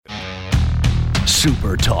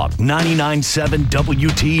Super Talk 99.7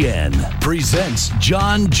 WTN presents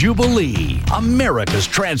John Jubilee, America's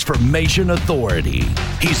Transformation Authority.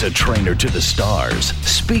 He's a trainer to the stars,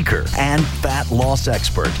 speaker, and fat loss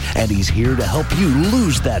expert, and he's here to help you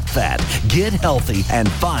lose that fat, get healthy, and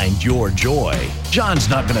find your joy. John's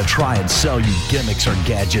not going to try and sell you gimmicks or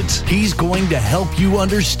gadgets. He's going to help you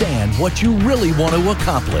understand what you really want to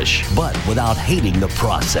accomplish, but without hating the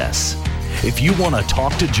process. If you want to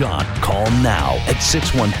talk to John, call now at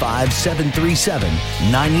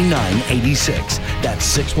 615-737-9986.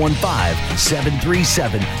 That's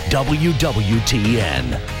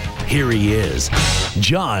 615-737-WWTN. Here he is,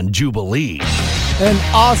 John Jubilee. An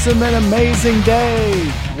awesome and amazing day.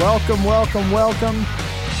 Welcome, welcome, welcome.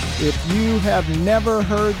 If you have never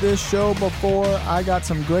heard this show before, I got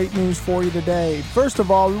some great news for you today. First of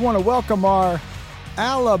all, we want to welcome our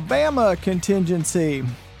Alabama contingency.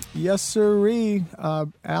 Yes, sirree.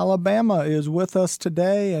 Alabama is with us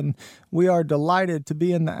today, and we are delighted to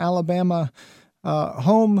be in the Alabama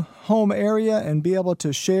home area and be able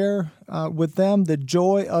to share with them the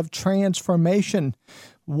joy of transformation.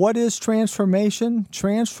 What is transformation?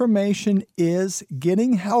 Transformation is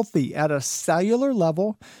getting healthy at a cellular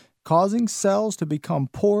level, causing cells to become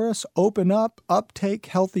porous, open up, uptake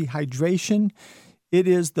healthy hydration. It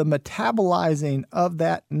is the metabolizing of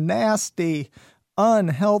that nasty,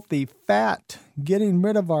 unhealthy fat, getting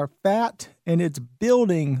rid of our fat, and it's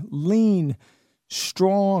building lean,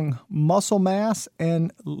 strong muscle mass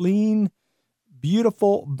and lean,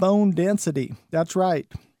 beautiful bone density. That's right.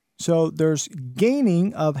 So there's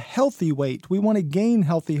gaining of healthy weight. We want to gain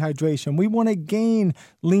healthy hydration. We want to gain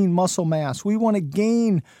lean muscle mass. We want to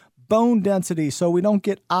gain bone density so we don't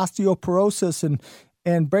get osteoporosis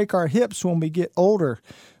and break our hips when we get older.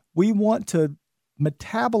 We want to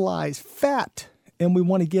metabolize fat, and we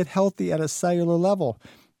want to get healthy at a cellular level.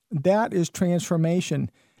 That is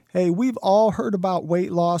transformation. Hey, we've all heard about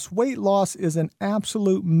weight loss. Weight loss is an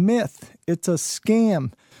absolute myth. It's a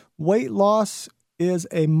scam. Weight loss is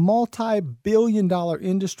a multi-billion-dollar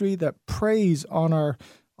industry that preys on our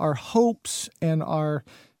hopes and our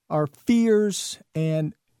fears,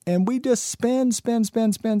 and we just spend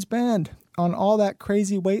on all that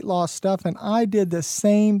crazy weight loss stuff. And I did the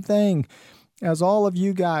same thing as all of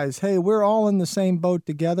you guys. Hey, we're all in the same boat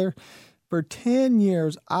together. For 10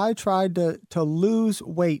 years, I tried to lose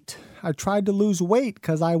weight. I tried to lose weight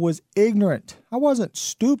because I was ignorant. I wasn't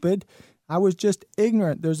stupid. I was just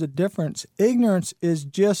ignorant. There's a difference. Ignorance is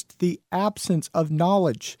just the absence of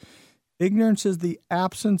knowledge. Ignorance is the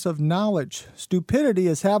absence of knowledge. Stupidity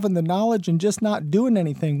is having the knowledge and just not doing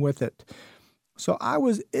anything with it. So I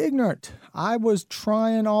was ignorant. I was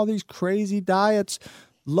trying all these crazy diets,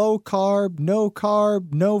 low carb, no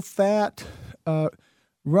fat,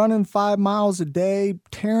 running 5 miles a day,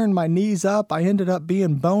 tearing my knees up. I ended up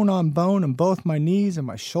being bone on bone in both my knees and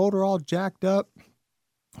my shoulder all jacked up.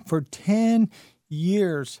 For 10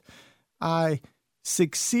 years, I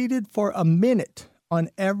succeeded for a minute on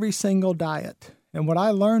every single diet. And what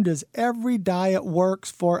I learned is every diet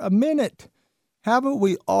works for a minute. Haven't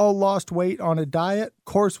we all lost weight on a diet? Of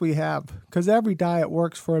course we have, because every diet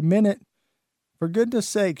works for a minute. For goodness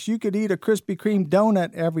sakes, you could eat a Krispy Kreme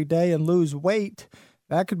donut every day and lose weight.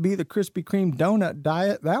 That could be the Krispy Kreme donut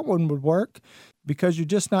diet. That one would work because you're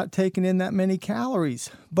just not taking in that many calories.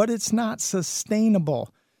 But it's not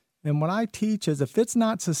sustainable. And what I teach is if it's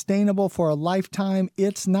not sustainable for a lifetime,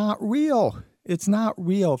 it's not real. It's not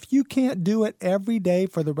real. If you can't do it every day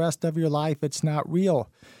for the rest of your life, it's not real.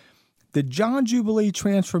 The John Jubilee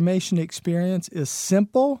Transformation Experience is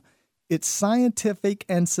simple, it's scientific,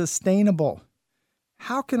 and sustainable.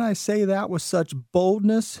 How can I say that with such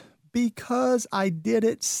boldness? Because I did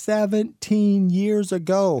it 17 years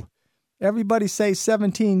ago. Everybody say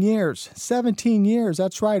 17 years. 17 years,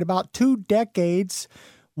 that's right, about 2 decades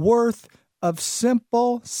worth of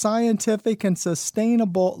simple, scientific, and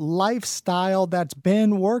sustainable lifestyle that's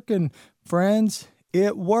been working, friends.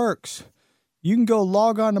 It works. You can go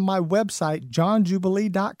log on to my website,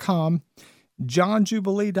 johnjubilee.com,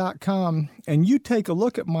 johnjubilee.com, and you take a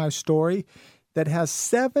look at my story that has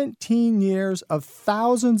 17 years of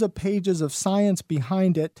thousands of pages of science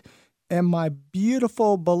behind it, and my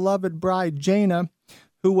beautiful, beloved bride, Jana,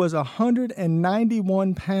 who was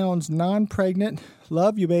 191 pounds non-pregnant.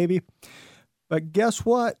 Love you, baby. But guess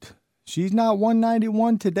what? She's not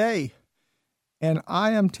 191 today. And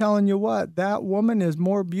I am telling you what, that woman is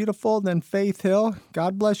more beautiful than Faith Hill.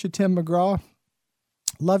 God bless you, Tim McGraw.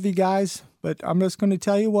 Love you guys. But I'm just going to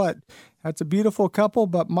tell you what, that's a beautiful couple.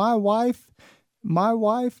 But my wife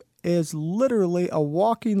is literally a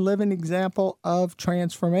walking, living example of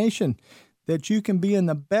transformation. that you can be in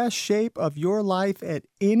the best shape of your life at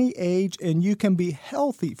any age, and you can be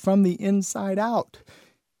healthy from the inside out.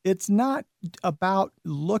 It's not about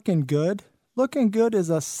looking good. Looking good is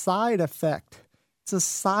a side effect. It's a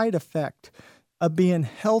side effect of being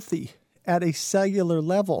healthy at a cellular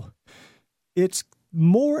level. It's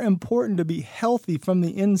more important to be healthy from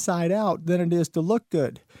the inside out than it is to look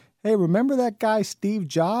good. Hey, remember that guy Steve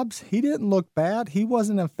Jobs? He didn't look bad. He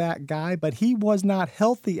wasn't a fat guy, but he was not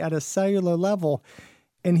healthy at a cellular level.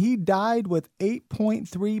 And he died with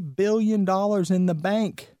 $8.3 billion in the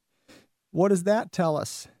bank. What does that tell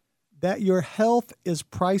us? That your health is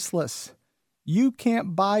priceless. You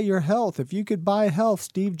can't buy your health. If you could buy health,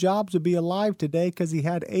 Steve Jobs would be alive today because he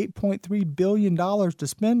had $8.3 billion to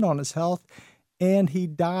spend on his health, and he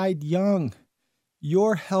died young.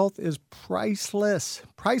 Your health is priceless.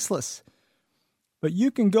 But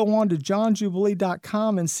you can go on to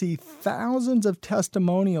johnjubilee.com and see thousands of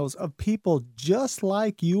testimonials of people just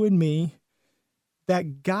like you and me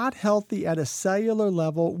that got healthy at a cellular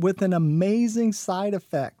level with an amazing side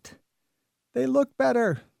effect. They look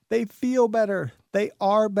better. They feel better. They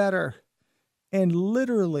are better. And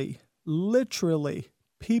literally,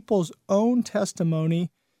 people's own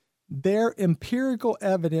testimony, their empirical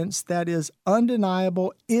evidence that is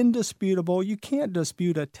undeniable, indisputable. You can't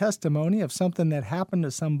dispute a testimony of something that happened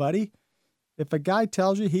to somebody. If a guy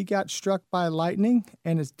tells you he got struck by lightning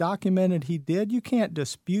and it's documented he did, you can't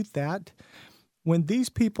dispute that. When these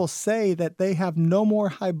people say that they have no more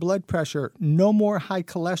high blood pressure, no more high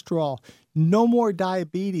cholesterol, no more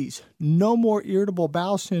diabetes, no more irritable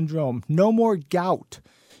bowel syndrome, no more gout,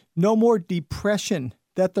 no more depression,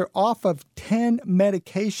 that they're off of 10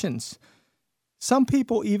 medications. Some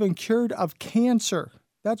people even cured of cancer.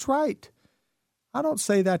 That's right. I don't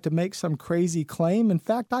say that to make some crazy claim. In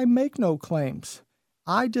fact, I make no claims.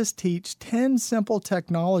 I just teach 10 simple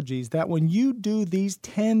technologies that when you do these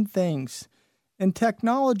 10 things, and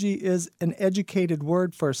technology is an educated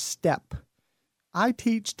word for step. I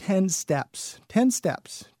teach 10 steps, 10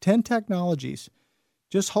 technologies.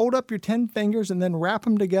 Just hold up your 10 fingers and then wrap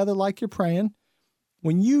them together like you're praying.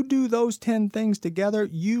 When you do those 10 things together,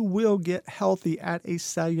 you will get healthy at a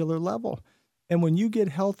cellular level. And when you get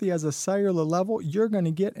healthy as a cellular level, you're going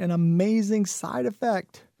to get an amazing side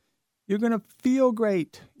effect. You're going to feel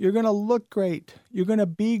great. You're going to look great. You're going to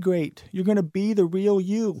be great. You're going to be the real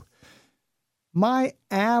you. My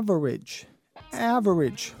average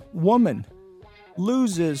woman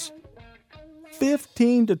loses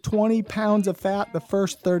 15 to 20 pounds of fat the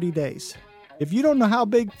first 30 days. If you don't know how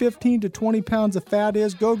big 15 to 20 pounds of fat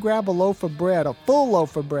is, go grab a loaf of bread, a full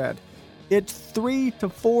loaf of bread. It's 3 to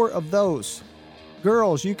 4 of those.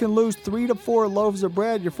 Girls, you can lose 3 to 4 loaves of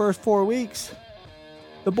bread your first 4 weeks.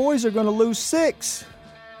 The boys are going to lose 6.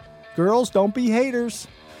 Girls, don't be haters.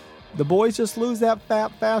 The boys just lose that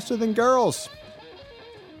fat faster than girls.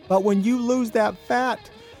 But when you lose that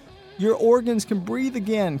fat, your organs can breathe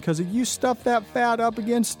again, because if you stuff that fat up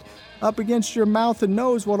against your mouth and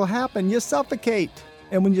nose, what'll happen? You suffocate.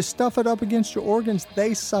 And when you stuff it up against your organs,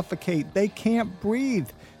 they suffocate. They can't breathe.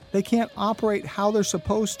 They can't operate how they're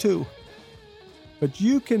supposed to. But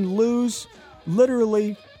you can lose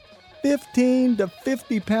literally 15 to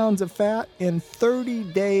 50 pounds of fat in 30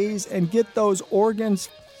 days and get those organs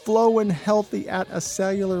flowing healthy at a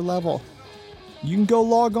cellular level. You can go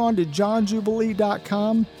log on to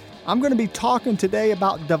johnjubilee.com. I'm going to be talking today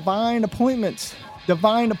about divine appointments.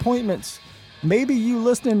 Maybe you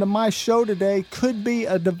listening to my show today could be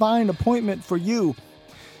a divine appointment for you.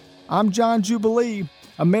 I'm John Jubilee,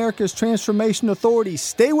 America's Transformation Authority.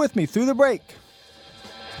 Stay with me through the break.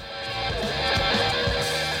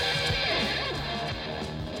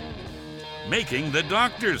 Making the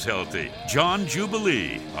doctors healthy. John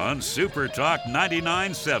Jubilee on Super Talk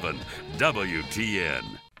 99.7 WTN.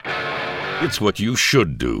 It's what you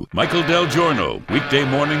should do. Michael Del Giorno, weekday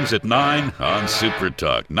mornings at 9 on Super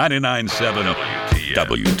Talk 99.7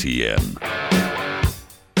 WTN.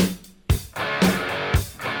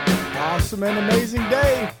 Awesome and amazing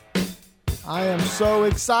day. I am so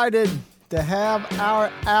excited to have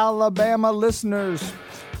our Alabama listeners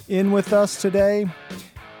in with us today.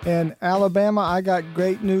 And Alabama, I got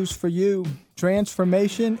great news for you.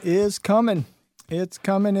 Transformation is coming. It's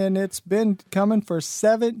coming, and it's been coming for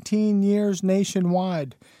 17 years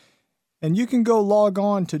nationwide. And you can go log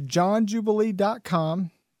on to johnjubilee.com.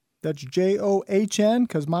 That's John,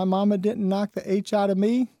 because my mama didn't knock the H out of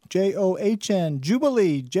me. John,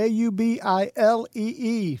 Jubilee, Jubilee.com.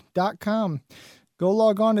 Go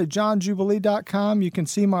log on to johnjubilee.com. You can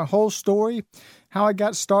see my whole story, how I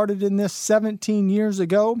got started in this 17 years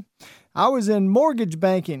ago. I was in mortgage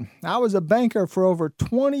banking. I was a banker for over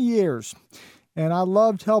 20 years, and I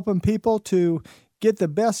loved helping people to get the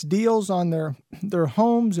best deals on their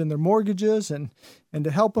homes and their mortgages and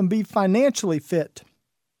to help them be financially fit.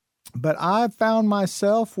 But I found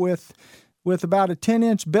myself with about a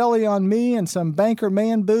 10-inch belly on me and some banker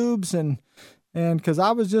man boobs and because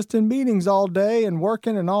I was just in meetings all day and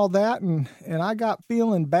working and all that, and I got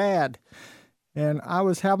feeling bad. And I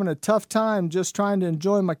was having a tough time just trying to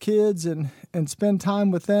enjoy my kids and spend time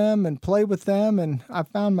with them and play with them, and I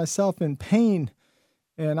found myself in pain.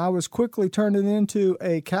 And I was quickly turning into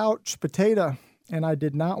a couch potato, and I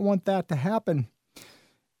did not want that to happen.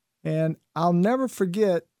 And I'll never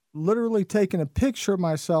forget literally taking a picture of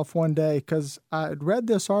myself one day because I had read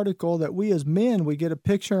this article that we as men, we get a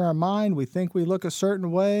picture in our mind, we think we look a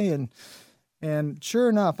certain way, and sure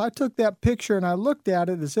enough, I took that picture and I looked at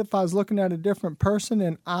it as if I was looking at a different person,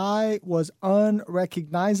 and I was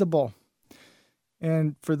unrecognizable.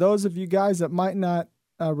 And for those of you guys that might not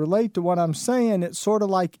relate to what I'm saying, it's sort of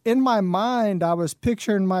like in my mind, I was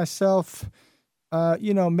picturing myself,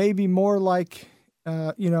 maybe more like,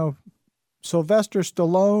 Sylvester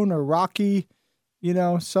Stallone or Rocky,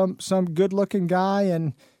 some good-looking guy,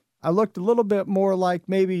 and I looked a little bit more like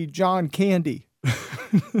maybe John Candy.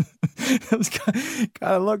 It was kind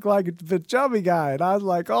of looked like the chubby guy, and I was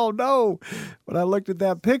like, oh no. When I looked at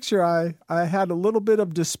that picture, I had a little bit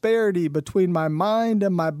of disparity between my mind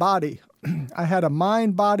and my body. I had a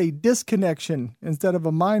mind-body disconnection. Instead of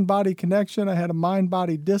a mind-body connection, I had a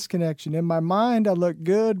mind-body disconnection. In my mind, I looked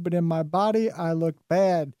good, but in my body, I looked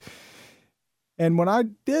bad. And when I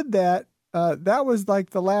did that, that was like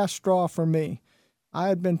the last straw for me. I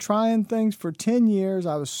had been trying things for 10 years.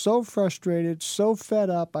 I was so frustrated, so fed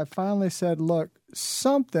up. I finally said, look,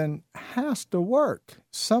 something has to work.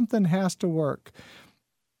 Something has to work.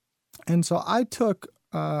 And so I took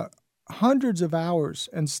hundreds of hours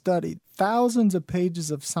and studied thousands of pages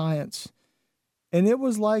of science. And it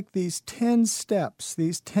was like these 10 steps,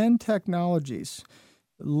 these 10 technologies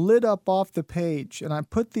lit up off the page, and I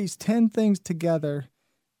put these 10 things together,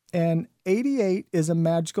 and 88 is a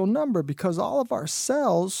magical number because all of our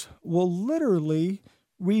cells will literally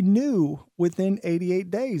renew within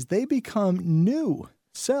 88 days. They become new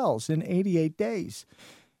cells in 88 days.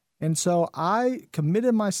 And so I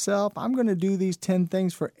committed myself, I'm going to do these 10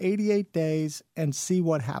 things for 88 days and see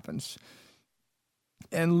what happens.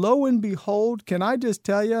 And lo and behold, can I just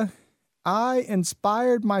tell you, I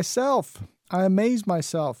inspired myself. I amazed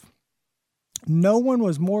myself. No one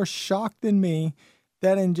was more shocked than me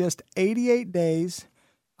that in just 88 days,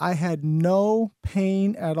 I had no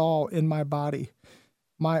pain at all in my body.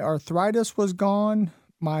 My arthritis was gone.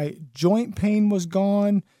 My joint pain was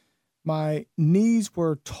gone. My knees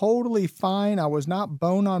were totally fine. I was not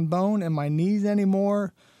bone on bone in my knees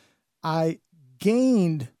anymore. I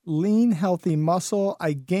gained lean, healthy muscle.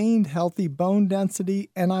 I gained healthy bone density,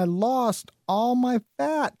 and I lost all my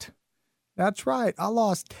fat. That's right. I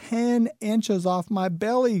lost 10 inches off my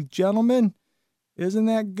belly, gentlemen. Isn't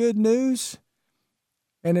that good news?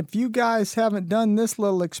 And if you guys haven't done this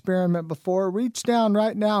little experiment before, reach down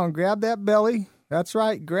right now and grab that belly. That's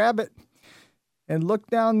right. Grab it and look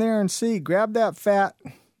down there and see. Grab that fat.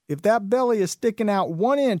 If that belly is sticking out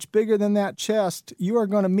 1 inch bigger than that chest, you are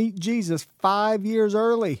going to meet Jesus 5 years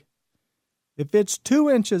early. If it's 2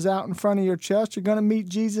 inches out in front of your chest, you're going to meet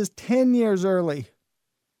Jesus 10 years early.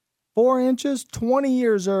 4 inches, 20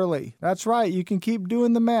 years early. That's right. You can keep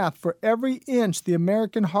doing the math. For every inch the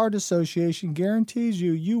American Heart Association guarantees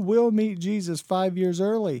you, you will meet Jesus 5 years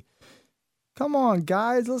early. Come on,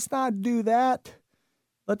 guys. Let's not do that.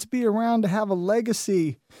 Let's be around to have a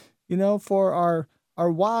legacy, for our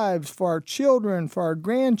wives, for our children, for our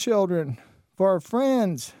grandchildren, for our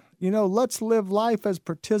friends. Let's live life as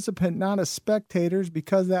participants, not as spectators,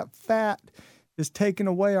 because that fat is taking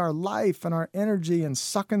away our life and our energy and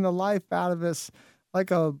sucking the life out of us like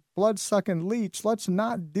a blood-sucking leech. Let's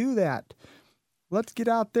not do that. Let's get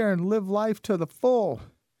out there and live life to the full.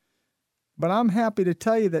 But I'm happy to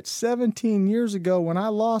tell you that 17 years ago, when I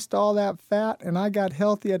lost all that fat and I got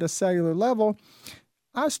healthy at a cellular level,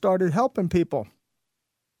 I started helping people.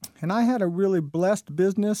 And I had a really blessed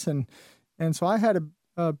business, and so I had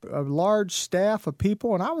a large staff of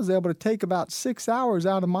people, and I was able to take about 6 hours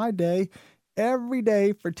out of my day every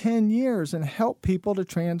day for 10 years and help people to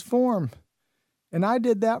transform. And I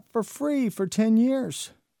did that for free for 10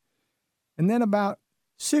 years. And then about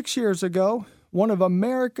 6 years ago, one of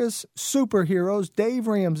America's superheroes, Dave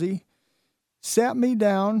Ramsey, sat me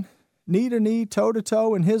down, knee to knee, toe to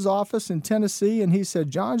toe in his office in Tennessee, and he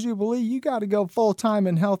said, John Jubilee, you got to go full-time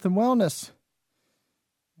in health and wellness.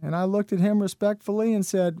 And I looked at him respectfully and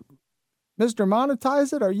said, Mr.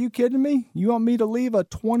 Monetize It, are you kidding me? You want me to leave a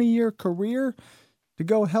 20-year career to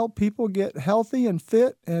go help people get healthy and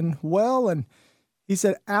fit and well? And he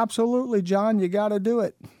said, absolutely, John, you got to do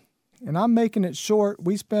it. And I'm making it short.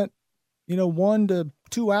 We spent, 1 to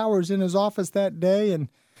 2 hours in his office that day.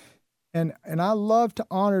 And I love to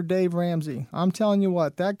honor Dave Ramsey. I'm telling you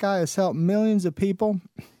what, that guy has helped millions of people,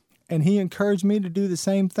 and he encouraged me to do the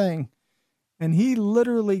same thing. And he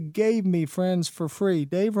literally gave me friends for free.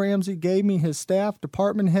 Dave Ramsey gave me his staff,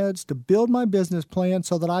 department heads, to build my business plan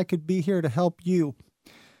so that I could be here to help you.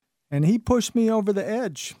 And he pushed me over the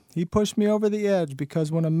edge. He pushed me over the edge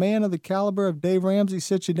because when a man of the caliber of Dave Ramsey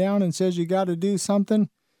sits you down and says you got to do something,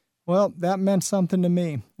 well, that meant something to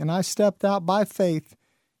me. And I stepped out by faith.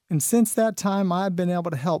 And since that time, I've been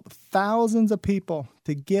able to help thousands of people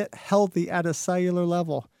to get healthy at a cellular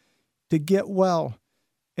level, to get well.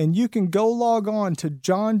 And you can go log on to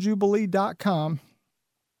johnjubilee.com,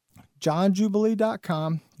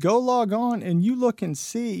 johnjubilee.com. Go log on and you look and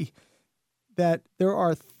see that there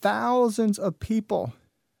are thousands of people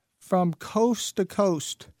from coast to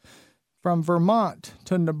coast, from Vermont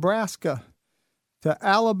to Nebraska to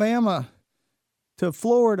Alabama to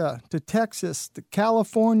Florida to Texas to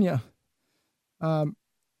California.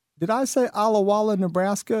 Did I say Alla Walla,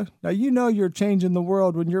 Nebraska? Now, you're changing the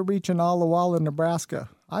world when you're reaching Alla Walla, Nebraska.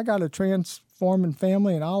 I got a transforming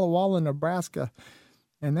family in Alla Walla, Nebraska.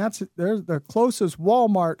 And the closest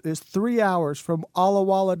Walmart is 3 hours from Alla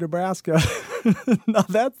Walla, Nebraska. Now,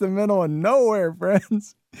 that's the middle of nowhere,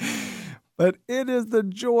 friends. But it is the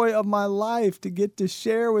joy of my life to get to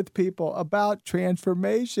share with people about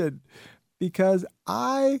transformation because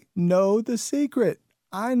I know the secret.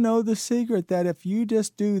 I know the secret that if you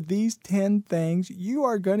just do these 10 things, you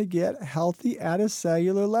are going to get healthy at a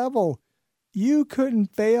cellular level. You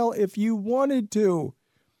couldn't fail if you wanted to.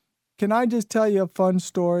 Can I just tell you a fun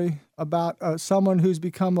story about someone who's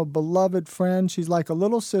become a beloved friend? She's like a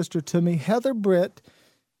little sister to me. Heather Britt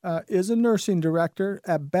is a nursing director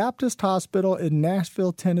at Baptist Hospital in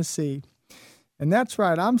Nashville, Tennessee. And that's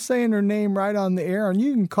right, I'm saying her name right on the air, and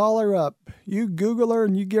you can call her up. You Google her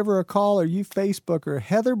and you give her a call or you Facebook her.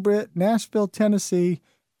 Heather Britt, Nashville, Tennessee,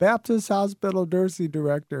 Baptist Hospital nursing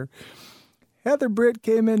director. Heather Britt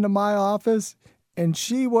came into my office, and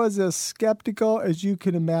she was as skeptical as you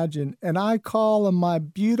can imagine. And I call them my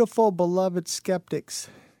beautiful, beloved skeptics.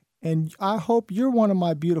 And I hope you're one of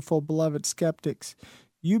my beautiful, beloved skeptics.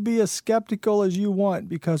 You be as skeptical as you want,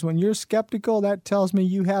 because when you're skeptical, that tells me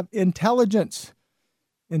you have intelligence.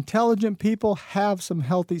 Intelligent people have some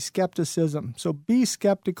healthy skepticism. So be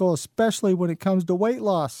skeptical, especially when it comes to weight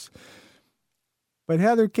loss. But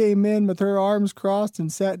Heather came in with her arms crossed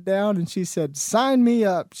and sat down, and she said, sign me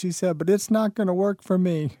up. She said, but it's not going to work for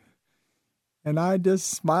me. And I just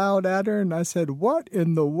smiled at her, and I said, what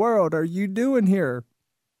in the world are you doing here?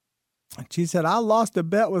 She said, I lost a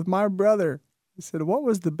bet with my brother. I said, what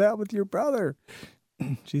was the bet with your brother?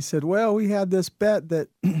 She said, well, we had this bet that,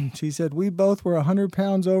 she said, we both were 100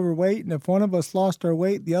 pounds overweight, and if one of us lost our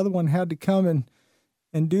weight, the other one had to come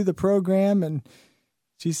and do the program. And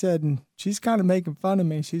she said, and she's kind of making fun of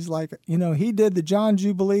me. She's like, he did the John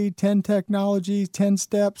Jubilee, 10 technologies, 10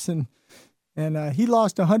 steps, and he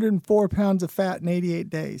lost 104 pounds of fat in 88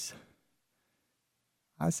 days.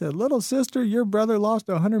 I said, little sister, your brother lost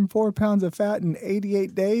 104 pounds of fat in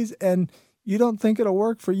 88 days, and you don't think it'll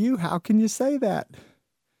work for you? How can you say that?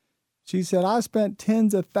 She said, I spent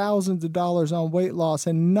tens of thousands of dollars on weight loss,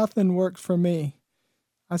 and nothing works for me.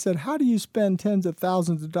 I said, how do you spend tens of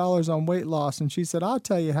thousands of dollars on weight loss? And she said, I'll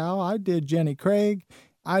tell you how. I did Jenny Craig.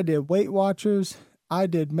 I did Weight Watchers. I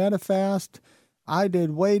did MetaFast. I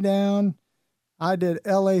did Way Down. I did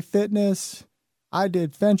LA Fitness. I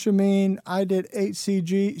did Phentermine. I did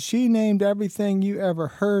HCG. She named everything you ever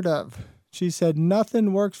heard of. She said,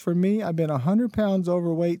 nothing works for me. I've been 100 pounds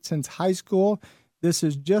overweight since high school. This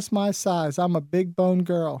is just my size. I'm a big bone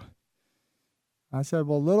girl. I said,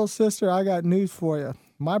 well, little sister, I got news for you.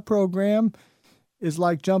 My program is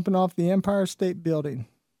like jumping off the Empire State Building.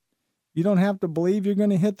 You don't have to believe you're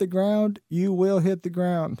going to hit the ground. You will hit the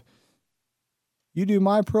ground. You do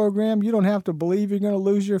my program, you don't have to believe you're going to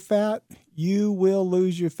lose your fat. You will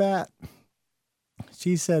lose your fat.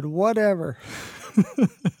 She said, whatever.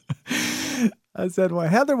 I said, well,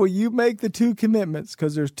 Heather, will you make the 2 commitments?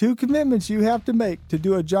 Because there's 2 commitments you have to make to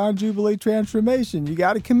do a John Jubilee transformation. You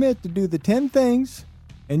got to commit to do the 10 things,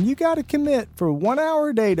 and you got to commit for 1 hour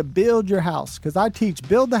a day to build your house. Because I teach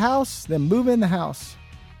build the house, then move in the house.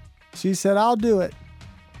 She said, I'll do it.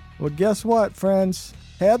 Well, guess what, friends?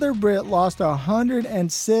 Heather Britt lost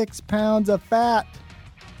 106 pounds of fat.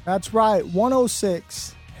 That's right,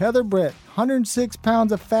 106. Heather Britt, 106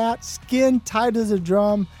 pounds of fat, skin tight as a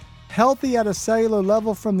drum, healthy at a cellular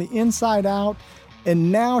level from the inside out,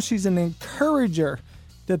 and now she's an encourager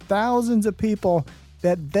to thousands of people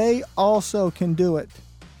that they also can do it.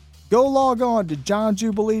 Go log on to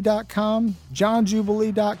johnjubilee.com,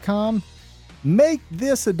 johnjubilee.com. Make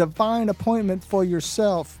this a divine appointment for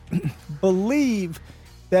yourself. Believe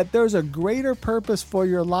that there's a greater purpose for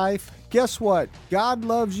your life. Guess what? God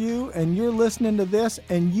loves you, and you're listening to this,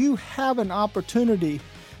 and you have an opportunity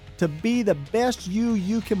to be the best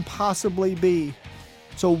you can possibly be.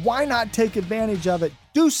 So why not take advantage of it?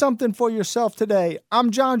 Do something for yourself today.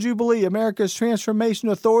 I'm John Jubilee, America's Transformation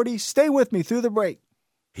Authority. Stay with me through the break.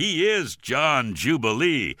 He is John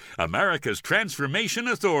Jubilee, America's Transformation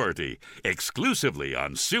Authority, exclusively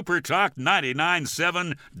on Super Talk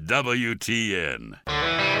 99.7 WTN.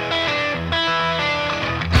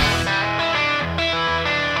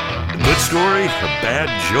 A good story, a bad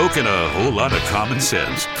joke, and a whole lot of common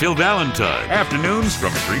sense. Phil Valentine, afternoons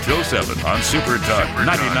from 3 till 7 on Super Talk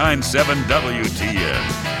 99.7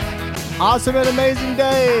 WTN. Awesome and amazing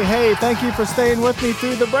day. Hey, thank you for staying with me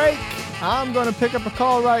through the break. I'm going to pick up a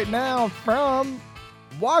call right now from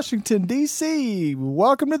Washington, D.C.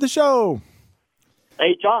 Welcome to the show.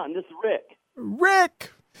 Hey, John, this is Rick.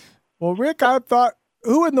 Rick! Well, Rick, I thought,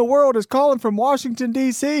 who in the world is calling from Washington,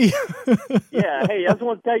 D.C.? Yeah, hey, I just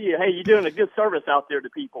want to tell you, hey, you're doing a good service out there to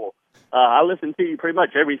people. I listen to you pretty much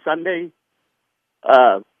every Sunday.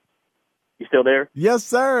 You still there? Yes,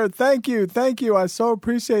 sir. Thank you. Thank you. I so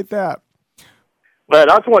appreciate that.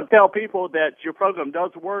 But I just want to tell people that your program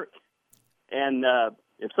does work. And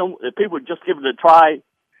if people would just give it a try,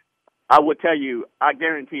 I would tell you, I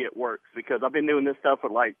guarantee it works because I've been doing this stuff for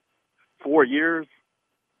like 4 years.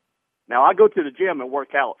 Now, I go to the gym and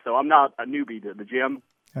work out, so I'm not a newbie to the gym.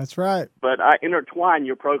 That's right. But I intertwine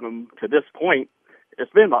your program to this point.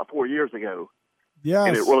 It's been about 4 years ago. Yes.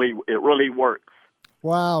 And it really works.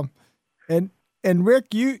 Wow. And Rick,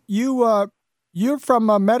 you're from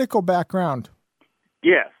a medical background.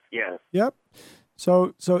 Yes. Yep.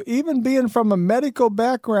 So even being from a medical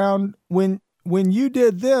background, when you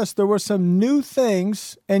did this, there were some new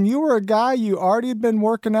things, and you were a guy, you already had been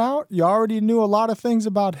working out, you already knew a lot of things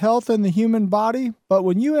about health and the human body, but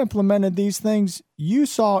when you implemented these things, you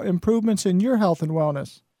saw improvements in your health and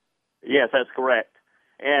wellness. Yes, that's correct.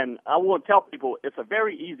 And I will tell people it's a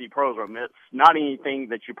very easy program. It's not anything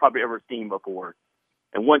that you've probably ever seen before.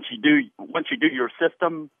 And once you do your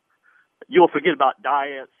system, you'll forget about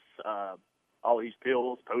diets, all these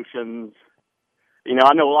pills, potions. You know,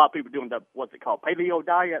 I know a lot of people doing what's it called, paleo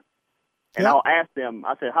diet. And I'll ask them,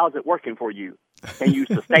 I said, how's it working for you? Can you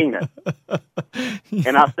sustain it? Yeah.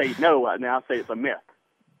 And I say no, and I say it's a myth.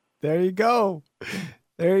 There you go.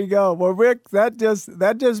 Well, Rick, that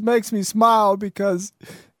just makes me smile because,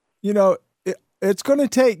 you know, it's going to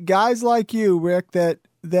take guys like you, Rick, that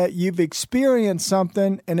you've experienced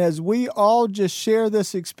something, and as we all just share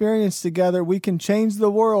this experience together, we can change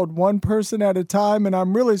the world one person at a time, and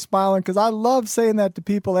I'm really smiling because I love saying that to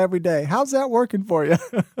people every day. How's that working for you?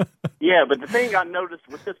 Yeah, but the thing I noticed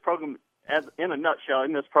with this program, as in a nutshell,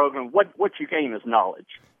 in this program, what you gain is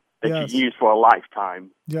knowledge that you use for a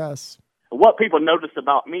lifetime. Yes. What people noticed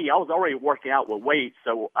about me, I was already working out with weights,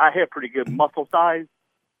 so I had pretty good muscle size.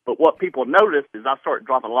 But what people noticed is I started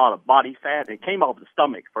dropping a lot of body fat. It came off the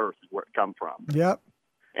stomach first is where it come from. Yep.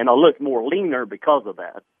 And I looked more leaner because of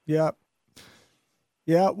that. Yep.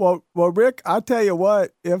 Yeah. Well, Rick, I'll tell you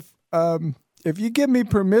what, if you give me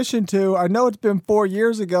permission to, I know it's been 4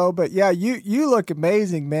 years ago, but yeah, you look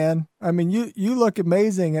amazing, man. I mean, you look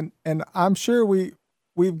amazing. And I'm sure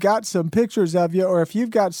we've got some pictures of you, or if you've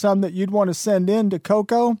got some that you'd want to send in to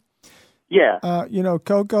Coco. Yeah.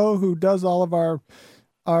 Coco, who does all of our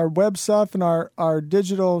web stuff and our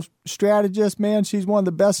digital strategist, man, she's one of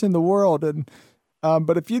the best in the world. And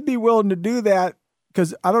but if you'd be willing to do that,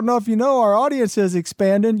 because I don't know if you know, our audience is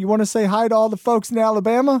expanding. You want to say hi to all the folks in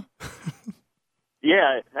Alabama?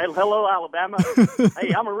 Yeah. Hello, Alabama.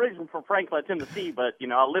 Hey, I'm originally from Franklin, Tennessee, but,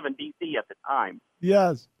 I live in D.C. at the time.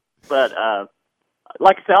 Yes. But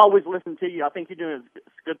like I said, I always listen to you. I think you're doing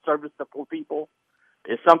a good service to poor people.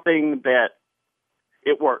 It's something that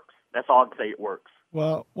it works. That's all I can say, it works.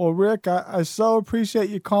 Well, Rick, I so appreciate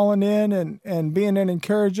you calling in and being an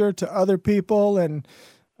encourager to other people, and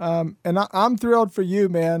I'm thrilled for you,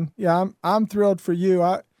 man. Yeah, I'm thrilled for you.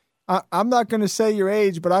 I'm not going to say your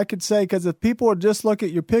age, but I could say, because if people would just look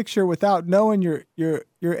at your picture without knowing your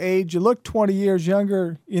age, you look 20 years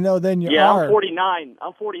younger, than you are. Yeah, I'm 49.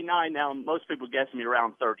 I'm 49 now. Most people guess me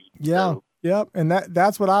around 30. Yeah, so. Yep, and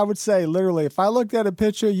that's what I would say, literally. If I looked at a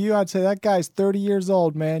picture of you, I'd say that guy's 30 years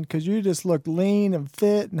old, man, because you just look lean and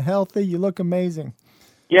fit and healthy. You look amazing.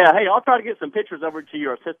 Yeah, hey, I'll try to get some pictures over to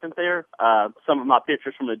your assistant there. Some of my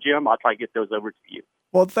pictures from the gym, I'll try to get those over to you.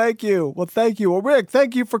 Well, thank you. Well, Rick,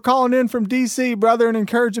 thank you for calling in from D.C., brother, and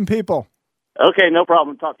encouraging people. Okay, no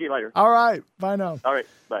problem. Talk to you later. All right. Bye now. All right,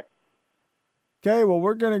 bye. Okay, well,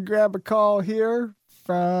 we're going to grab a call here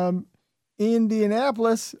from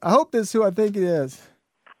Indianapolis. I hope this is who I think it is.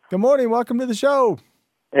 Good morning. Welcome to the show.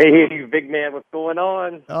 Hey, big man, what's going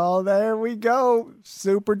on? Oh, there we go.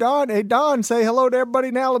 Super Don. Hey, Don, say hello to everybody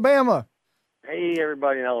in Alabama. Hey,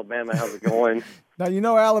 everybody in Alabama, how's it going? Now, you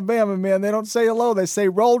know Alabama, man, they don't say hello. They say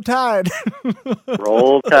roll tide.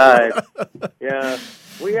 Roll Tide. Yeah,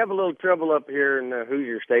 we have a little trouble up here in the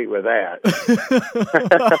Hoosier State with that.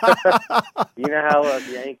 You know how us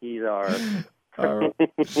Yankees are.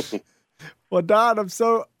 Well, Don,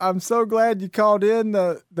 I'm so glad you called in.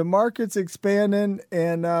 The market's expanding,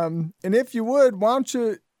 and if you would, why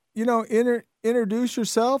don't you introduce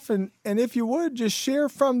yourself, and if you would, just share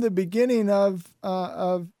from the beginning of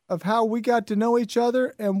how we got to know each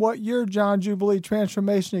other and what your John Jubilee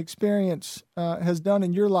transformation experience has done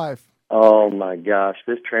in your life. Oh, my gosh,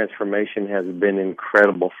 this transformation has been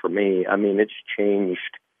incredible for me. I mean, it's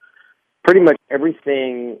changed pretty much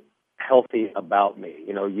everything healthy about me.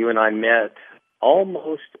 You know, you and I met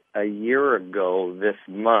almost a year ago this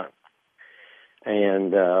month,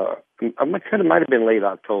 and it might have been late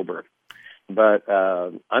October, but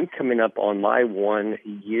I'm coming up on my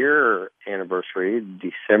 1-year anniversary,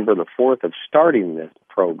 December the 4th, of starting this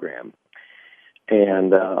program.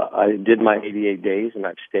 And I did my 88 days, and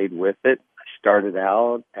I've stayed with it. I started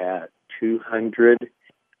out at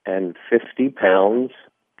 250 pounds,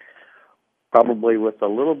 probably with a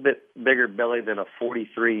little bit bigger belly than a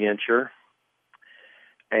 43-incher.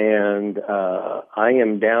 And I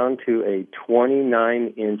am down to a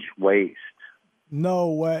 29-inch waist. No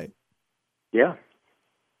way. Yeah.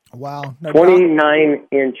 Wow. Now,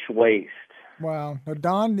 29-inch waist. Wow. Now,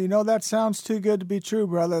 Don, you know, that sounds too good to be true,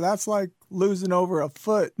 brother. That's like losing over a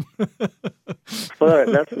foot.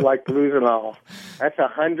 That's like losing that's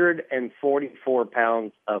 144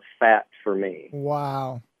 pounds of fat for me.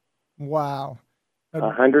 Wow.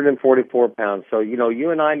 144 pounds. So, you know,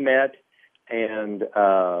 you and I met, and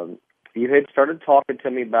you had started talking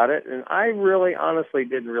to me about it, and I really honestly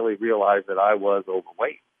didn't really realize that I was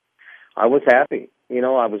overweight. I was happy. You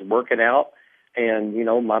know, I was working out, and, you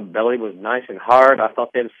know, my belly was nice and hard. I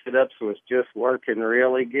thought them sit-ups was just working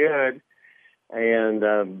really good. And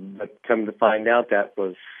but come to find out, that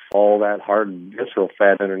was all that hard visceral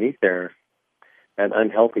fat underneath there, that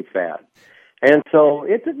unhealthy fat. And so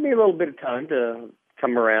it took me a little bit of time to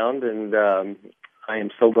come around, and I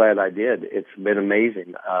am so glad I did. It's been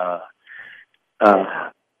amazing. All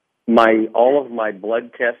of my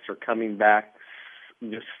blood tests are coming back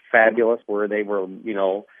just fabulous, where they were, you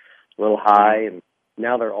know, a little high, and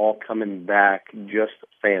now they're all coming back just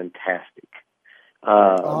fantastic.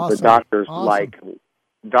 Awesome. The doctor's Awesome.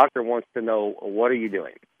 Doctor wants to know, what are you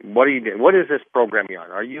doing? What are you doing? What is this program you're on?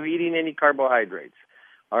 Are you eating any carbohydrates?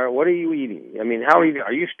 Or what are you eating? I mean, are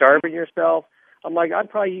you starving yourself? I'm like, I'd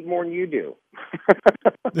probably eat more than you do.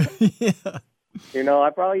 Yeah. You know, I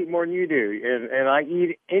probably eat more than you do, and I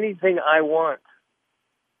eat anything I want.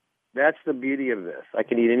 That's the beauty of this. I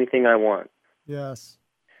can eat anything I want. Yes.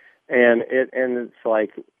 And it's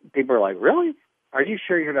like, people are like, really? Are you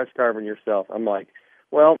sure you're not starving yourself? I'm like,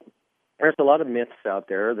 well, there's a lot of myths out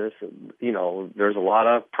there. There's a lot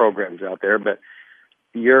of programs out there, but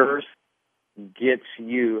yours gets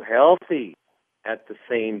you healthy at the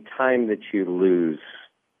same time that you lose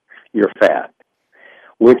your fat,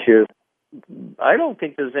 which is, I don't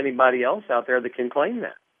think there's anybody else out there that can claim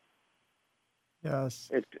that. Yes.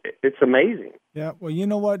 It's amazing. Yeah. Well, you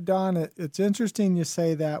know what, Don? It's interesting you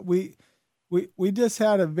say that. We just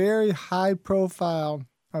had a very high profile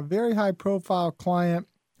client,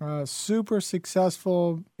 super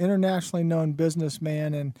successful, internationally known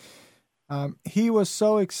businessman, and he was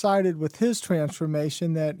so excited with his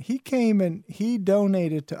transformation that he came and he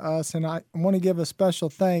donated to us. And I want to give a special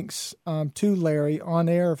thanks to Larry on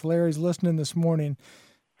air if Larry's listening this morning.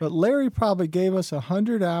 But Larry probably gave us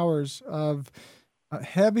 100 hours of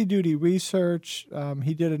heavy-duty research.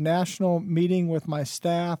 He did a national meeting with my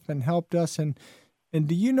staff and helped us. And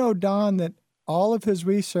do you know, Don, that all of his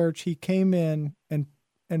research, he came in and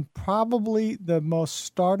probably the most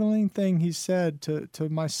startling thing he said to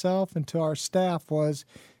myself and to our staff was,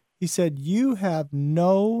 he said, you have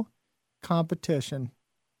no competition,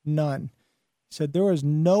 none. He said, there is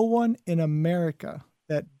no one in America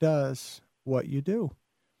that does what you do.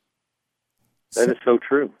 That is so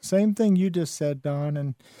true. Same thing you just said,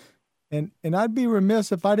 Don, and I'd be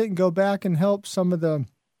remiss if I didn't go back and help some of the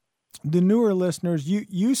newer listeners.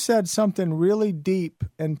 You said something really deep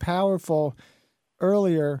and powerful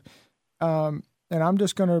earlier, and I'm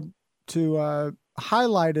just going to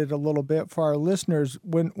highlight it a little bit for our listeners.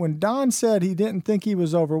 When Don said he didn't think he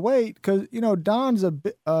was overweight, because Don's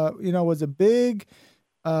was a big,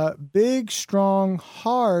 strong,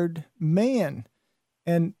 hard man.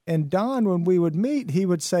 And Don, when we would meet, he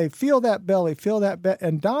would say, "Feel that belly, feel that belly."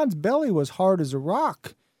 And Don's belly was hard as a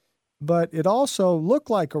rock, but it also looked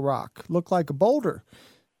like a rock, looked like a boulder.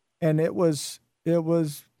 And it was,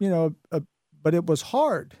 but it was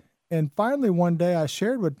hard. And finally, one day I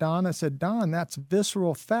shared with Don, I said, "Don, that's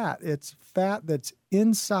visceral fat. It's fat that's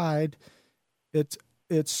inside. It's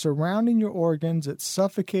surrounding your organs. It's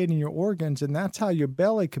suffocating your organs. And that's how your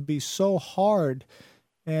belly could be so hard.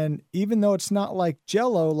 And even though it's not like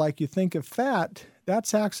Jell-O, like you think of fat,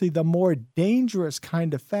 that's actually the more dangerous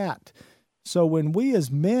kind of fat. So when we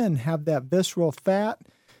as men have that visceral fat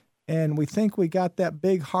and we think we got that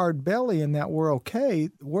big hard belly and that we're okay,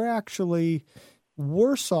 we're actually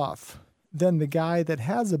worse off than the guy that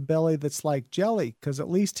has a belly that's like jelly, because at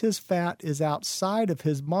least his fat is outside of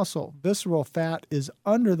his muscle. Visceral fat is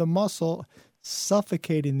under the muscle,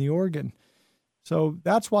 suffocating the organ. So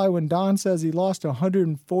that's why when Don says he lost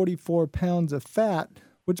 144 pounds of fat,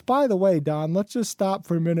 which, by the way, Don, let's just stop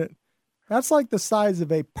for a minute. That's like the size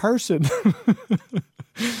of a person.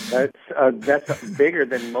 That's bigger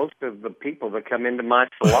than most of the people that come into my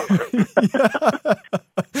salon.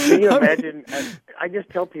 Can you imagine? I just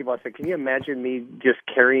tell people, I say, can you imagine me just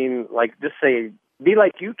carrying, be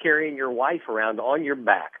like you carrying your wife around on your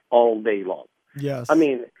back all day long? Yes. I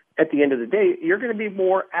mean, at the end of the day, you're going to be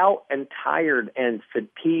more out and tired and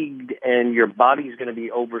fatigued, and your body's going to be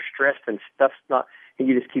overstressed, and stuff's not. And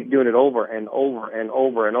you just keep doing it over and over and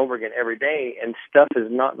over and over again every day, and stuff is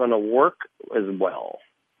not going to work as well.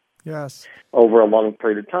 Yes. Over a long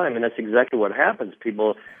period of time, and that's exactly what happens.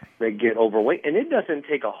 People, they get overweight, and it doesn't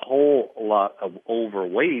take a whole lot of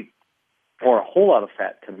overweight or a whole lot of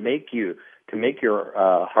fat to make your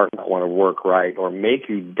heart not want to work right, or make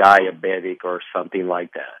you diabetic or something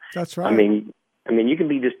like that. That's right. I mean, you can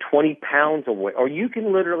be just 20 pounds away, or you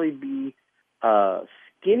can literally be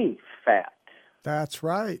skinny fat. That's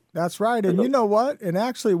right. That's right. And you know what? And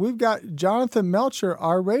actually, we've got Jonathan Melcher,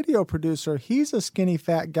 our radio producer. He's a skinny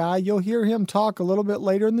fat guy. You'll hear him talk a little bit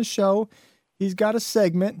later in the show. He's got a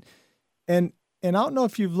segment. And I don't know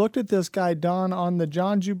if you've looked at this guy, Don, on the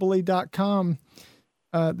johnjubilee.com,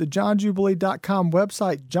 the johnjubilee.com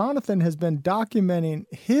website. Jonathan has been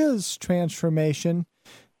documenting his transformation.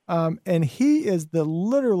 And he is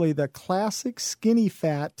literally the classic skinny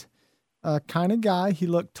fat kind of guy. He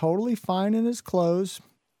looked totally fine in his clothes.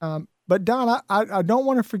 But Don, I don't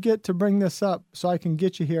want to forget to bring this up so I can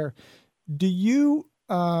get you here. Do you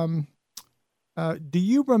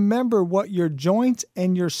remember what your joints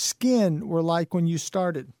and your skin were like when you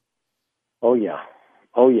started? Oh yeah.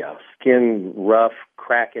 Skin rough,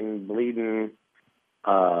 cracking, bleeding,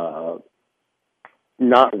 not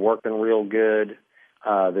working real good.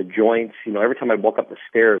 The joints, every time I walk up the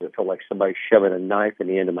stairs, it felt like somebody shoving a knife in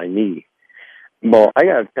the end of my knee. Well, I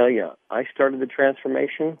got to tell you, I started the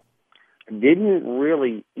transformation, didn't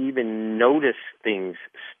really even notice things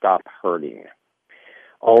stop hurting.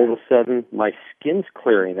 All of a sudden, my skin's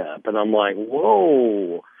clearing up, and I'm like,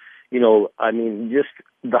 whoa. Just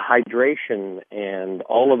the hydration and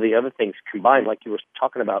all of the other things combined, like you were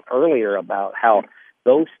talking about earlier, about how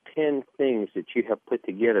those 10 things that you have put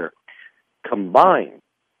together combined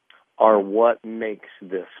are what makes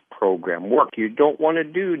this program work. You don't want to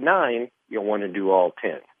do 9, you want to do all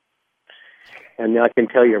 10. And I can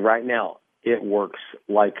tell you right now, it works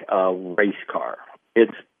like a race car.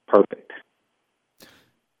 It's perfect.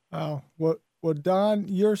 Oh, well, Don,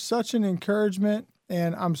 you're such an encouragement,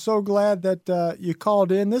 and I'm so glad that you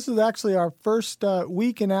called in. This is actually our first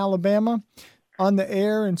week in Alabama on the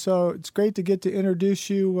air, and so it's great to get to introduce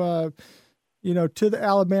you to the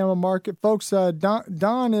Alabama market. Folks,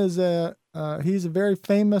 Don is he's a very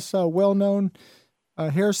famous, well-known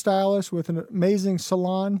hairstylist with an amazing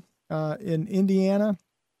salon in Indiana.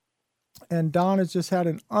 And Don has just had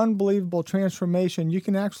an unbelievable transformation. You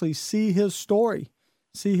can actually see his story.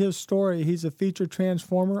 He's a featured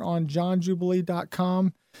transformer on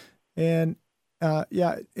johnjubilee.com. And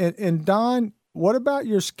and Don, what about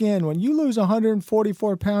your skin? When you lose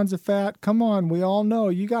 144 pounds of fat, come on, we all know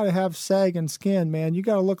you got to have sagging skin, man. You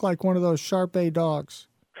got to look like one of those Shar-Pei dogs.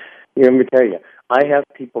 Let me tell you, I have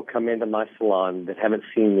people come into my salon that haven't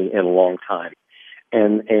seen me in a long time,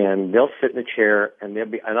 and they'll sit in a chair, and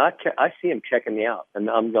I see them checking me out, and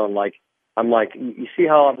I'm like, you see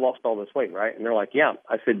how I've lost all this weight, right? And they're like, yeah.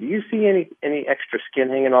 I said, do you see any extra skin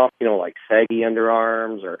hanging off, like saggy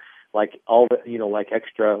underarms, or like all the, like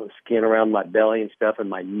extra skin around my belly and stuff, and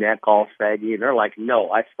my neck all saggy? And they're like, no.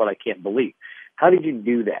 That's what I can't believe. How did you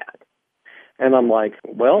do that? And I'm like,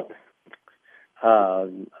 well,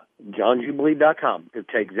 JohnJubilee.com to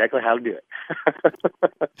tell you exactly how to do it.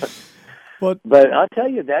 But I'll tell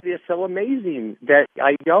you, that is so amazing that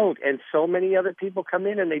I don't, and so many other people come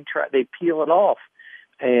in and they peel it off,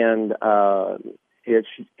 and I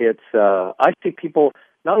see people,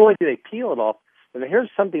 not only do they peel it off, but here's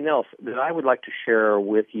something else that I would like to share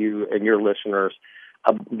with you and your listeners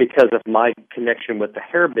because of my connection with the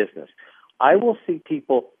hair business. I will see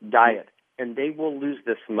people diet, and they will lose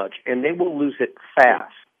this much, and they will lose it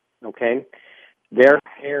fast, okay? Their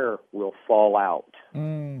hair will fall out.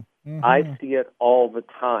 Mm-hmm. I see it all the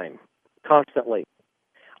time, constantly.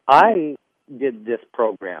 I did this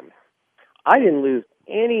program. I didn't lose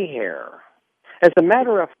any hair. As a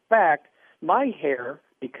matter of fact, my hair,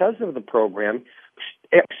 because of the program,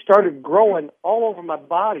 it started growing all over my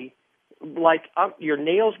body. Like your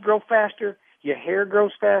nails grow faster, your hair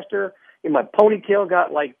grows faster, and my ponytail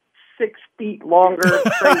got like 6 feet longer.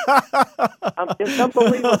 It's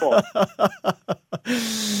unbelievable.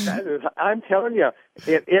 I'm telling you,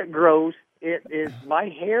 it grows. It is. My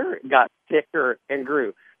hair got thicker and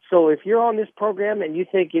grew. So if you're on this program and you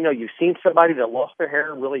think, you've seen somebody that lost their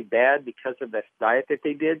hair really bad because of this diet that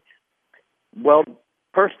they did, well,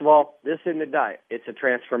 first of all, this isn't a diet. It's a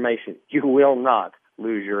transformation. You will not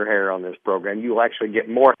lose your hair on this program. You will actually get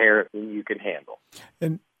more hair than you can handle.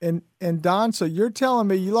 And Don, so you're telling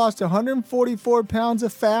me you lost 144 pounds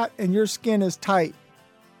of fat and your skin is tight?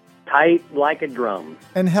 Tight like a drum.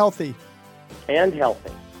 And healthy. And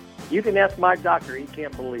healthy. You can ask my doctor. He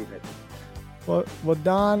can't believe it. Well,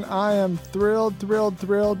 Don, I am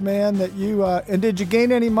thrilled, man, that you, and did you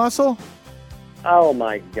gain any muscle? Oh,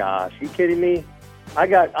 my gosh. You kidding me?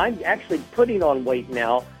 I'm actually putting on weight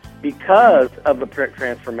now because of the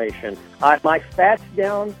transformation. My fat's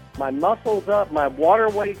down, my muscle's up, my water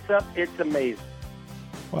weight's up. It's amazing.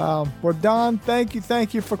 Wow. Well, Don,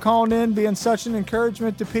 thank you for calling in, being such an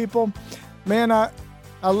encouragement to people. Man, I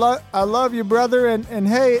love you, brother. And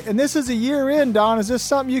hey, and this is a year in, Don. Is this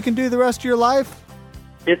something you can do the rest of your life?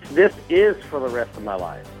 This is for the rest of my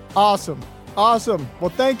life. Awesome. Well,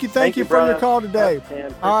 thank you for your call today.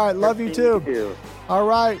 All right, love you too. All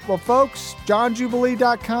right, well, folks,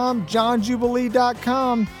 JohnJubilee.com,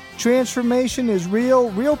 JohnJubilee.com. Transformation is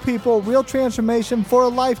real people, real transformation for a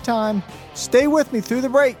lifetime. Stay with me through the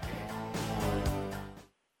break.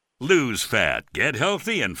 Lose fat, get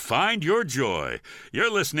healthy, and find your joy.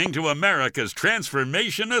 You're listening to America's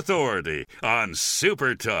Transformation Authority on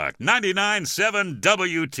Super Talk 99.7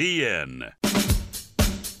 WTN.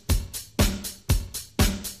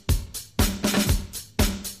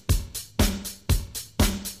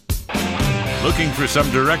 Looking for some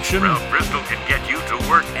direction? Ralph Bristol can get you to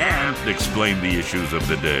work and explain the issues of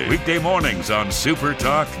the day. Weekday mornings on Super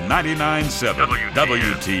Talk 99.7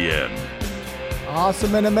 WTN.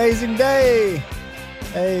 Awesome and amazing day.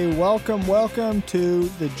 Hey, welcome to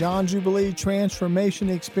the John Jubilee Transformation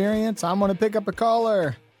Experience. I'm going to pick up a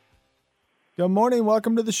caller. Good morning.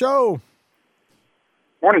 Welcome to the show.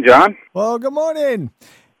 Morning, John. Well, good morning.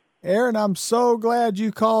 Aaron, I'm so glad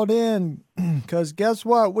you called in because guess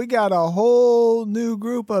what? We got a whole new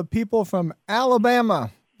group of people from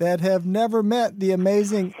Alabama that have never met the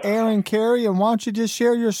amazing Aaron Carey. And why don't you just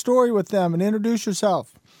share your story with them and introduce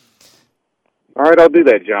yourself? All right, I'll do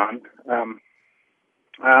that, John.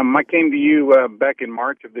 I came to you back in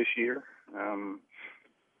March of this year,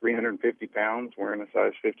 350 pounds, wearing a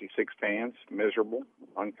size 56 pants, miserable,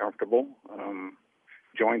 uncomfortable,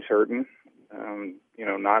 joints hurting.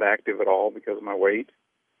 Not active at all because of my weight,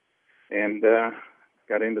 and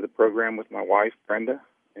got into the program with my wife, Brenda,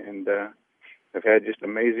 and I've had just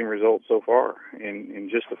amazing results so far. In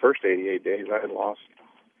just the first 88 days, I had lost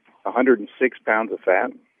 106 pounds of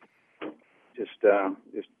fat, just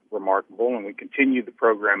remarkable. And we continued the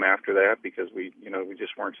program after that because we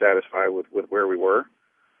just weren't satisfied with where we were,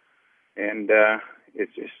 and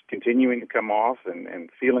it's just continuing to come off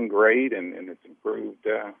and feeling great, and it's improved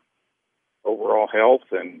overall health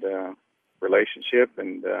and relationship,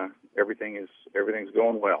 and everything's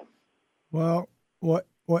going well. Well,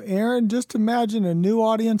 Aaron, just imagine a new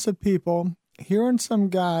audience of people hearing some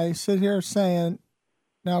guy sit here saying,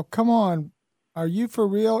 "Now, come on, are you for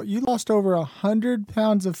real? You lost over 100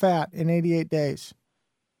 pounds of fat in 88 days."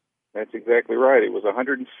 That's exactly right. It was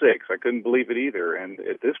 106. I couldn't believe it either. And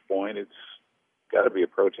at this point, it's got to be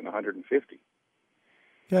approaching 150.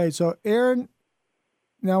 Okay, so Aaron,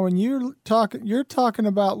 now when you're talking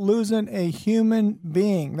about losing a human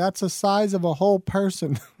being. That's the size of a whole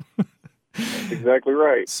person. That's exactly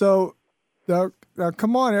right. So now,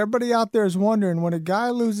 come on, everybody out there is wondering, when a guy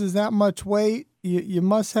loses that much weight, you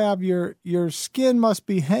must have your skin must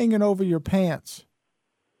be hanging over your pants.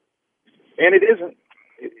 And it isn't.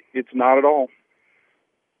 It's not at all.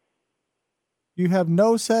 You have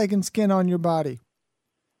no sagging skin on your body.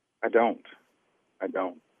 I don't.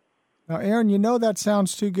 Now, Aaron, you know that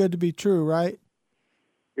sounds too good to be true, right?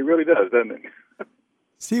 It really does, doesn't it?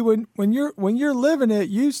 See, when you're living it,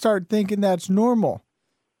 you start thinking that's normal.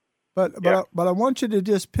 But I want you to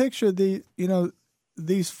just picture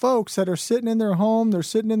these folks that are sitting in their home, they're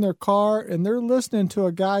sitting in their car, and they're listening to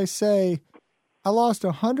a guy say, "I lost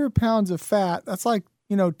 100 pounds of fat." That's like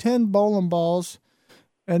 10 bowling balls.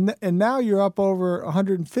 And now you're up over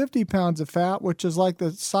 150 pounds of fat, which is like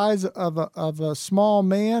the size of a small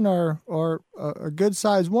man or a good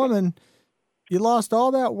sized woman. You lost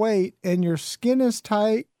all that weight and your skin is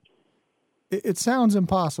tight. It sounds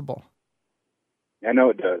impossible. I know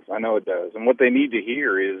it does. And what they need to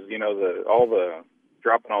hear is, all the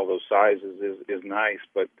dropping all those sizes is nice,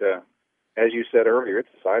 but as you said earlier, it's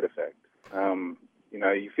a side effect.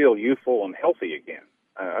 You feel youthful and healthy again.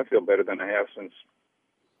 I feel better than I have since,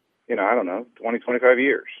 20, 25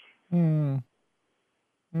 years. Mm.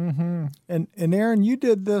 Mm-hmm. And Aaron, you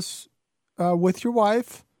did this with your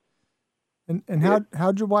wife. And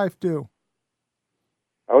how'd your wife do?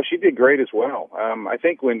 Oh, she did great as well. I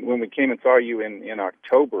think when we came and saw you in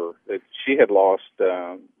October, that she had lost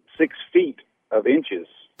 6 feet of inches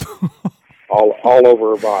all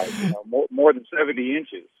over her body, more than 70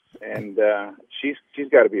 inches. And she's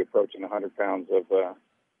got to be approaching 100 pounds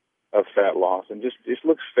of fat loss, and just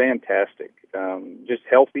looks fantastic. Just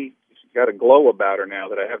healthy. She's got a glow about her now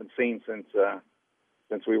that I haven't seen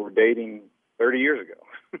since we were dating 30 years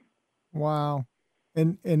ago. Wow.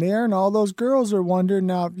 And Aaron, all those girls are wondering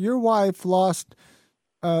now, if your wife lost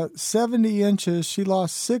 70 inches, she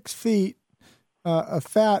lost 6 feet of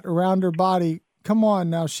fat around her body. Come on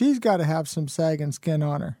now, she's got to have some sagging skin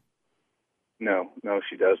on her. No,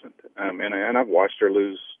 she doesn't. And I've watched her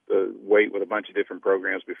lose weight with a bunch of different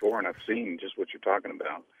programs before, and I've seen just what you're talking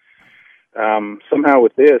about. Somehow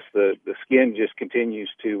with this, the skin just continues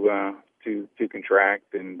to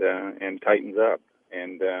contract and tightens up,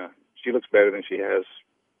 and she looks better than she has,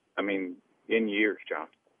 in years, John.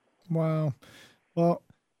 Wow. Well,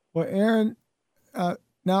 Aaron,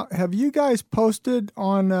 now have you guys posted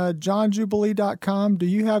on johnjubilee.com? Do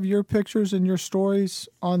you have your pictures and your stories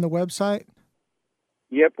on the website?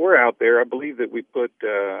 Yep, we're out there. I believe that we put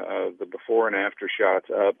the before and after shots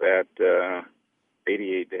up at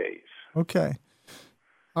 88 days. Okay.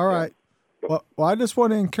 All right. Well, I just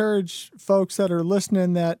want to encourage folks that are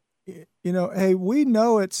listening that, hey, we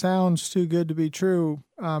know it sounds too good to be true,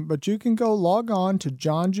 but you can go log on to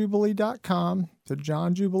johnjubilee.com,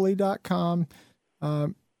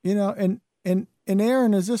 and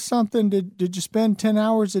Aaron, is this something, did you spend 10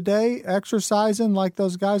 hours a day exercising like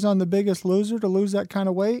those guys on The Biggest Loser to lose that kind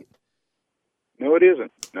of weight? No, it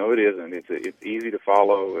isn't. It's easy to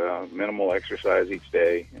follow, minimal exercise each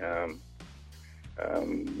day,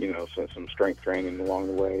 so some strength training along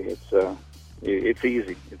the way. It's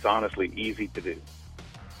easy. It's honestly easy to do.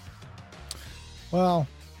 Wow.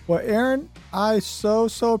 Well, Aaron, I so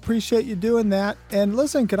appreciate you doing that. And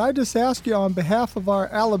listen, could I just ask you, on behalf of our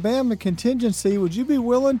Alabama contingency, would you be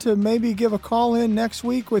willing to maybe give a call in next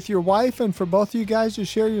week with your wife and for both of you guys to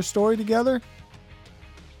share your story together?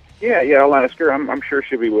 Yeah, I'll ask her. I'm sure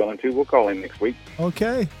she'll be willing to. We'll call in next week.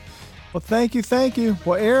 Okay. Well, thank you.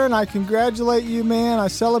 Well, Aaron, I congratulate you, man. I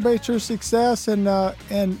celebrate your success, and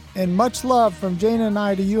much love from Jana and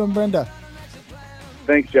I to you and Brenda.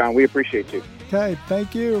 Thanks, John. We appreciate you. Okay,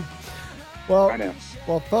 thank you. Well, bye now.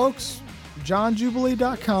 Well, folks,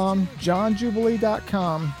 johnjubilee.com,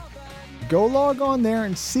 johnjubilee.com. Go log on there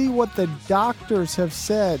and see what the doctors have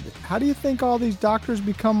said. How do you think all these doctors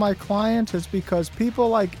become my clients? It's because people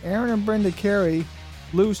like Aaron and Brenda Carey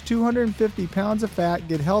lose 250 pounds of fat,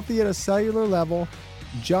 get healthy at a cellular level.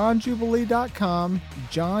 johnjubilee.com,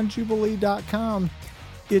 johnjubilee.com.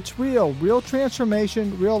 It's real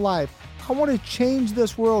transformation, real life. I want to change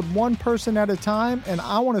this world one person at a time, and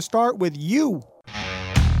I want to start with you.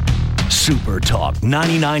 Super Talk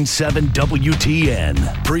 99.7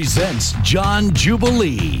 WTN presents John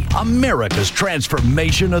Jubilee, America's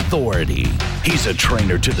Transformation Authority. He's a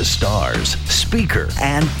trainer to the stars, speaker,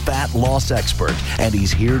 and fat loss expert, and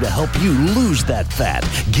he's here to help you lose that fat,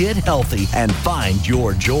 get healthy, and find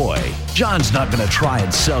your joy. John's not going to try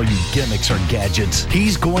and sell you gimmicks or gadgets.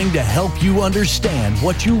 He's going to help you understand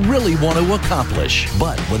what you really want to accomplish,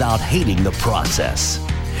 but without hating the process.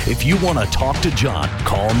 If you want to talk to John,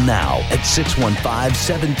 call now at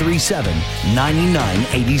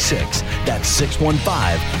 615-737-9986. That's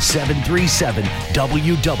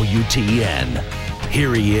 615-737-WWTN.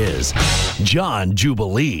 Here he is, John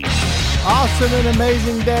Jubilee. Awesome and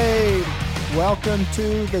amazing day. Welcome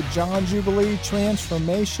to the John Jubilee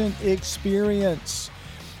Transformation Experience.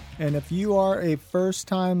 And if you are a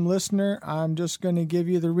first-time listener, I'm just going to give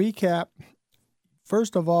you the recap.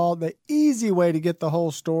 First of all, the easy way to get the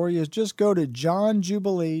whole story is just go to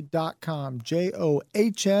johnjubilee.com,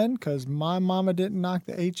 John, because my mama didn't knock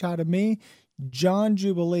the H out of me, John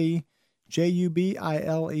Jubilee,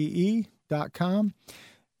 Jubilee.com.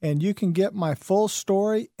 And you can get my full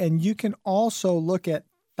story, and you can also look at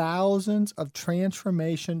thousands of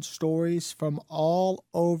transformation stories from all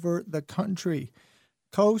over the country,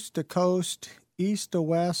 coast to coast, east to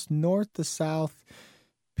west, north to south.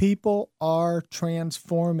 People are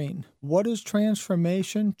transforming. What is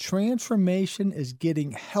transformation? Transformation is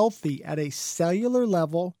getting healthy at a cellular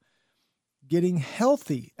level,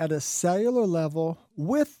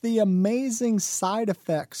 with the amazing side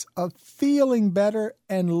effects of feeling better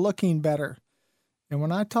and looking better. And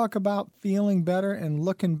when I talk about feeling better and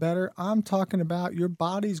looking better, I'm talking about your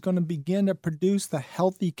body's going to begin to produce the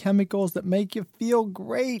healthy chemicals that make you feel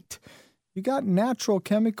great. You got natural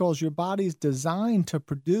chemicals your body's designed to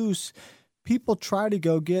produce. People try to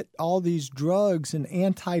go get all these drugs and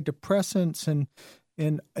antidepressants and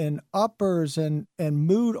uppers and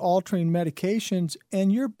mood-altering medications,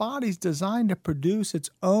 and your body's designed to produce its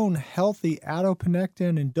own healthy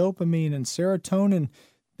adiponectin and dopamine and serotonin,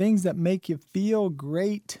 things that make you feel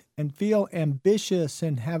great and feel ambitious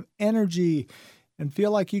and have energy and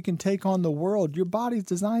feel like you can take on the world. Your body's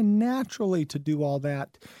designed naturally to do all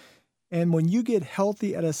that. And when you get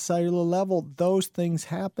healthy at a cellular level, those things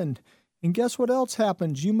happen. And guess what else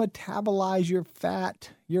happens? You metabolize your fat.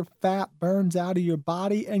 Your fat burns out of your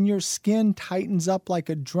body, and your skin tightens up like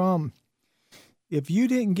a drum. If you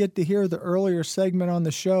didn't get to hear the earlier segment on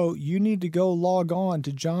the show, you need to go log on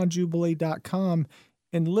to johnjubilee.com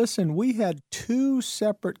and listen. We had two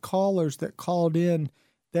separate callers that called in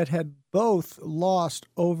that had both lost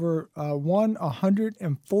over one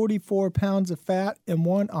 144 pounds of fat and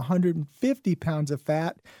one 150 pounds of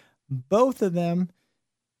fat. Both of them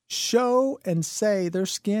show and say their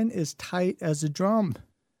skin is tight as a drum.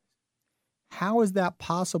 How is that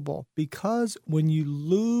possible? Because when you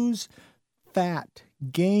lose fat,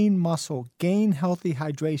 gain muscle, gain healthy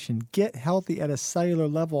hydration, get healthy at a cellular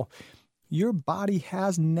level, your body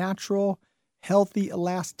has natural healthy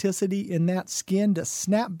elasticity in that skin to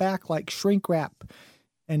snap back like shrink wrap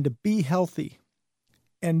and to be healthy.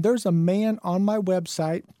 And there's a man on my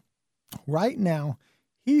website right now.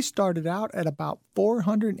 He started out at about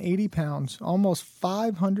 480 pounds, almost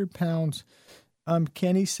 500 pounds.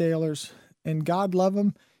 Kenny Sailors, and God love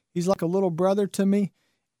him. He's like a little brother to me.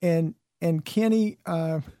 And Kenny,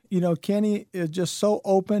 Kenny is just so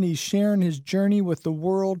open. He's sharing his journey with the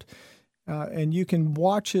world. And you can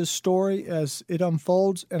watch his story as it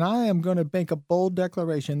unfolds. And I am going to make a bold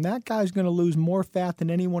declaration. That guy's going to lose more fat than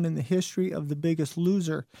anyone in the history of The Biggest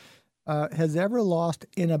Loser has ever lost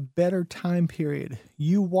in a better time period.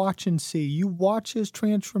 You watch and see. You watch his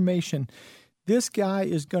transformation. This guy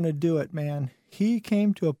is going to do it, man. He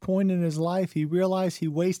came to a point in his life, he realized he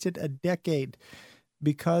wasted a decade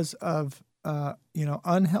because of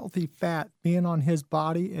unhealthy fat being on his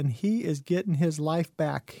body, and he is getting his life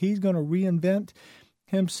back. He's going to reinvent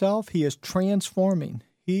himself. He is transforming.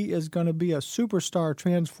 He is going to be a superstar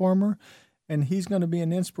transformer, and he's going to be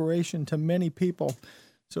an inspiration to many people.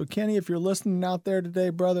 So, Kenny, if you're listening out there today,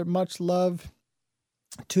 brother, much love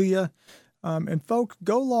to you. And folks,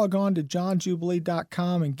 go log on to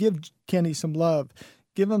johnjubilee.com and give Kenny some love.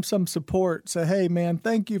 Give him some support. Say, hey, man,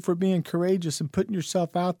 thank you for being courageous and putting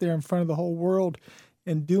yourself out there in front of the whole world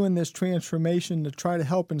and doing this transformation to try to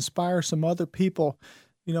help inspire some other people,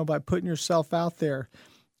 by putting yourself out there.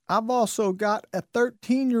 I've also got a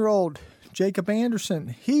 13-year-old, Jacob Anderson.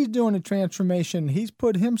 He's doing a transformation. He's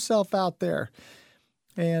put himself out there.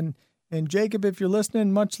 And Jacob, if you're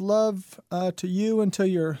listening, much love to you and to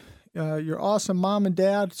your awesome mom and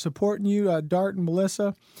dad supporting you, Dart and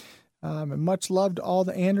Melissa. And much love to all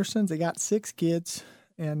the Andersons. They got 6 kids.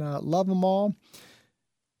 and love them all.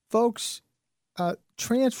 Folks,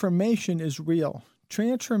 transformation is real.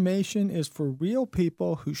 Transformation is for real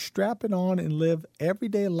people who strap it on and live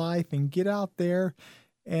everyday life and get out there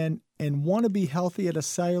and want to be healthy at a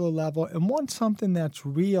cellular level and want something that's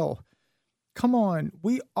real. Come on,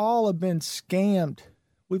 we all have been scammed.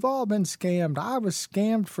 We've all been scammed. I was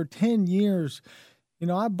scammed for 10 years.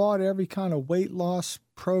 I bought every kind of weight loss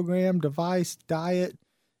program, device, diet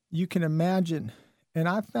you can imagine. And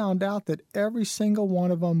I found out that every single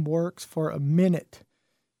one of them works for a minute.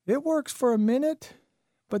 It works for a minute,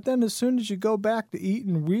 but then as soon as you go back to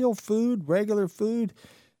eating real food, regular food,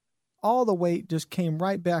 all the weight just came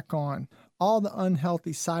right back on. All the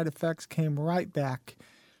unhealthy side effects came right back.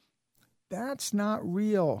 That's not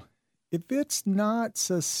real. If it's not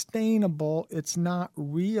sustainable, it's not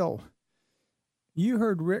real. You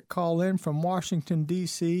heard Rick call in from Washington,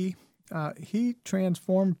 D.C., he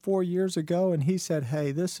transformed 4 years ago, and he said,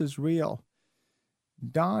 hey, this is real.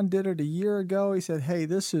 Don did it a year ago. He said, hey,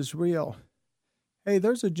 this is real. Hey,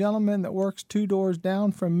 there's a gentleman that works 2 doors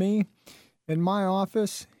down from me in my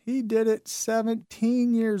office. He did it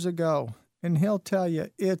 17 years ago, and he'll tell you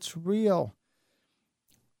it's real.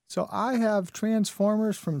 So I have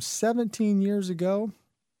transformers from 17 years ago,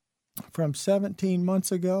 from 17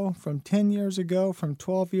 months ago, from 10 years ago, from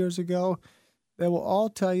 12 years ago. They will all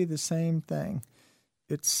tell you the same thing.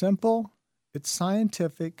 It's simple, it's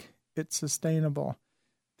scientific, it's sustainable.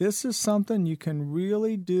 This is something you can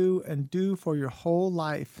really do and do for your whole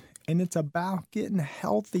life. And it's about getting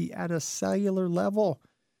healthy at a cellular level.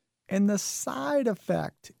 And the side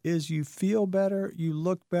effect is you feel better, you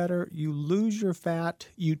look better, you lose your fat,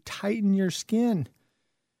 you tighten your skin.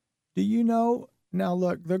 Do you know? Now,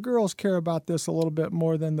 look, the girls care about this a little bit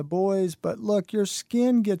more than the boys, but look, your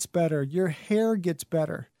skin gets better. Your hair gets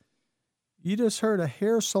better. You just heard a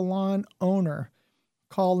hair salon owner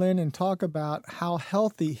call in and talk about how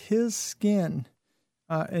healthy his skin,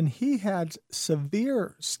 and he had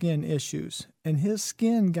severe skin issues, and his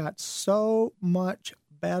skin got so much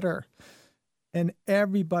better. And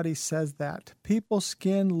everybody says that. People's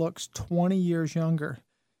skin looks 20 years younger.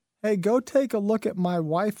 Hey, go take a look at my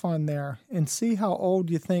wife on there and see how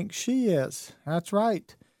old you think she is. That's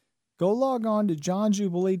right. Go log on to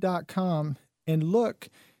johnjubilee.com and look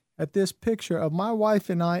at this picture of my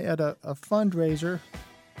wife and I at a fundraiser.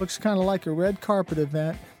 Looks kind of like a red carpet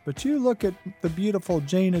event, but you look at the beautiful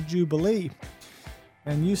Jana Jubilee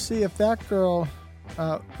and you see if that girl,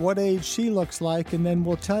 what age she looks like, and then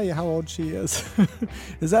we'll tell you how old she is.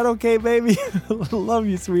 Is that okay, baby? Love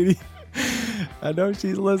you, sweetie. I know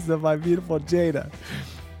she's listening, my beautiful Jada.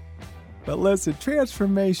 But listen,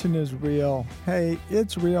 transformation is real. Hey,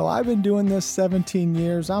 it's real. I've been doing this 17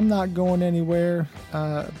 years. I'm not going anywhere.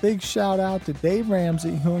 Big shout out to Dave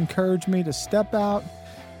Ramsey, who encouraged me to step out,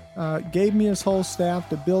 gave me his whole staff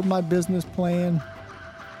to build my business plan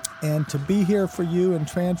and to be here for you in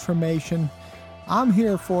transformation. I'm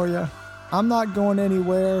here for you. I'm not going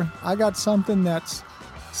anywhere. I got something that's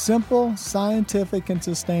simple, scientific, and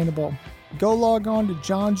sustainable. Go log on to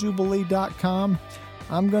johnjubilee.com.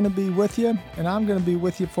 I'm going to be with you, and I'm going to be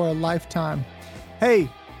with you for a lifetime. Hey,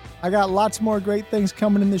 I got lots more great things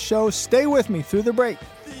coming in the show. Stay with me through the break.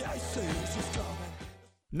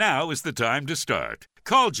 Now is the time to start.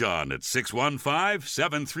 Call John at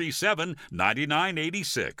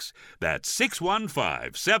 615-737-9986. That's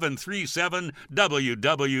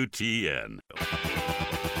 615-737-WWTN.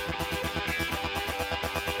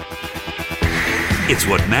 It's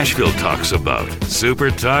what Nashville talks about.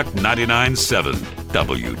 Super Talk 99.7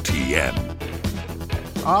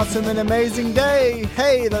 WTN. Awesome and amazing day.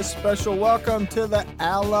 Hey, the special welcome to the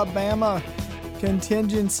Alabama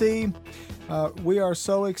contingency. We are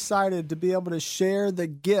so excited to be able to share the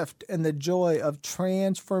gift and the joy of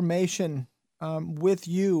transformation with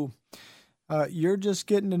you. You're just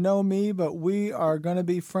getting to know me, but we are going to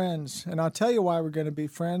be friends. And I'll tell you why we're going to be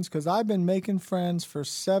friends, because I've been making friends for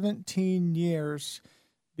 17 years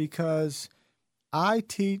because I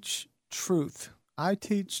teach truth. I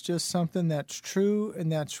teach just something that's true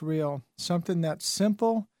and that's real, something that's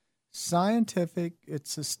simple, scientific,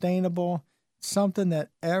 it's sustainable, something that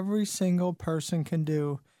every single person can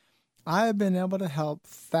do. I have been able to help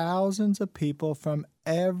thousands of people from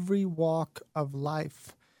every walk of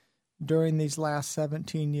life during these last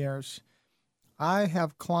 17 years. I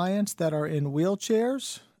have clients that are in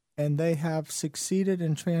wheelchairs, and they have succeeded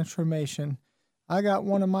in transformation. I got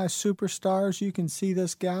one of my superstars. You can see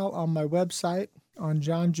this gal on my website on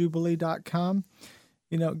johnjubilee.com.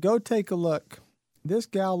 Go take a look. This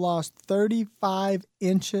gal lost 35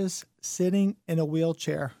 inches sitting in a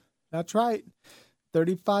wheelchair. That's right.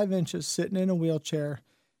 35 inches sitting in a wheelchair.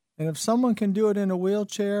 And if someone can do it in a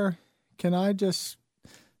wheelchair, can I just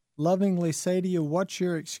lovingly say to you, what's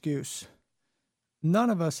your excuse?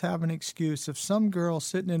 None of us have an excuse. If some girl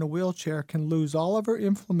sitting in a wheelchair can lose all of her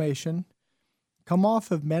inflammation, come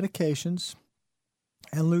off of medications,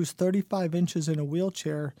 and lose 35 inches in a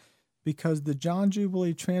wheelchair because the John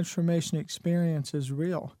Jubilee transformation experience is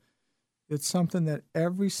real. It's something that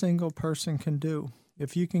every single person can do.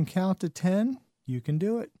 If you can count to 10, you can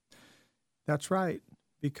do it. That's right,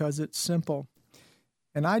 because it's simple.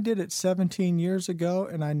 And I did it 17 years ago,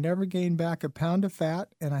 and I never gained back a pound of fat,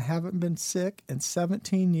 and I haven't been sick in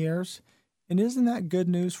 17 years. And isn't that good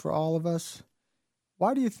news for all of us?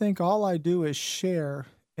 Why do you think all I do is share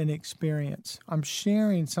an experience? I'm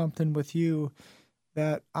sharing something with you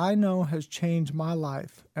that I know has changed my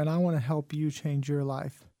life, and I want to help you change your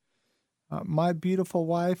life. My beautiful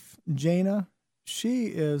wife, Jana, she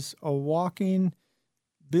is a walking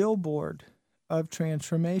billboard of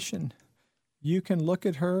transformation. You can look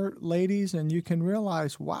at her, ladies, and you can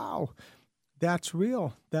realize, wow, that's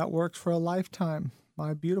real. That works for a lifetime.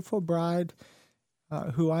 My beautiful bride,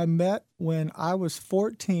 who I met when I was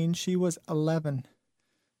 14, she was 11.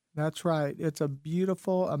 That's right. It's a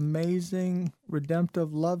beautiful, amazing,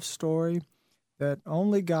 redemptive love story that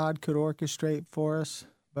only God could orchestrate for us.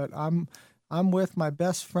 But I'm with my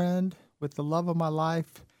best friend, with the love of my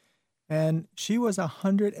life, and she was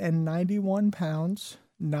 191 pounds,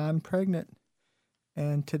 non-pregnant.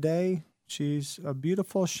 And today, she's a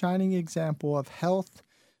beautiful, shining example of health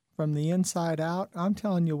from the inside out. I'm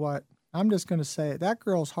telling you what, I'm just going to say it. That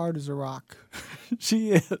girl's hard as a rock.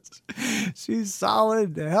 She is. She's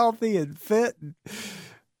solid and healthy and fit.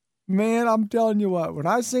 Man, I'm telling you what, when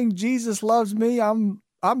I sing Jesus Loves Me, I'm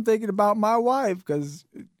thinking about my wife because,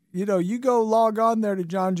 you know, you go log on there to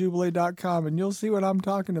johnjubilee.com and you'll see what I'm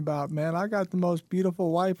talking about, man. I got the most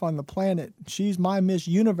beautiful wife on the planet. She's my Miss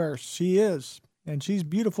Universe. She is. And she's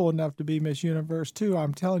beautiful enough to be Miss Universe, too.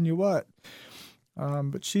 I'm telling you what.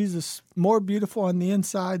 But she's more beautiful on the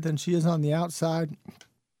inside than she is on the outside.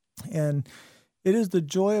 And it is the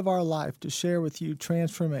joy of our life to share with you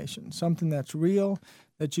transformation, something that's real,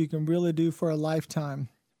 that you can really do for a lifetime.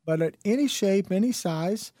 But at any shape, any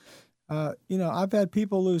size, I've had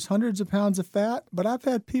people lose hundreds of pounds of fat, but I've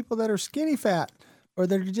had people that are skinny fat or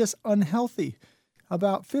that are just unhealthy.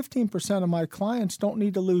 About 15% of my clients don't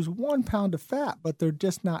need to lose 1 pound of fat, but they're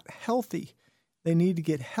just not healthy. They need to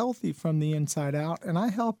get healthy from the inside out, and I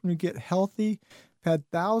help them get healthy. I've had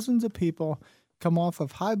thousands of people come off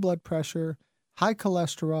of high blood pressure, high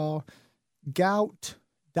cholesterol, gout,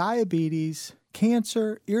 diabetes,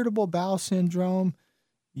 cancer, irritable bowel syndrome,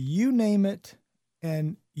 you name it,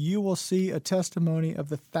 and you will see a testimony of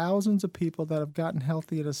the thousands of people that have gotten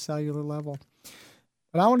healthy at a cellular level.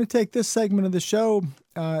 But I want to take this segment of the show,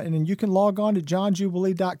 and then you can log on to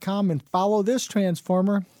johnjubilee.com and follow this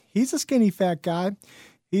transformer. He's a skinny fat guy.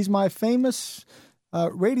 He's my famous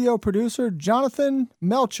radio producer, Jonathan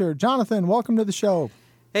Melcher. Jonathan, welcome to the show.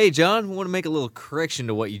 Hey, John, I want to make a little correction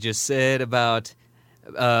to what you just said about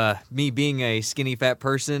me being a skinny fat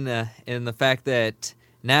person and the fact that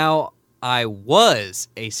now I was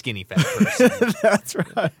a skinny fat person. That's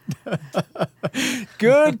right.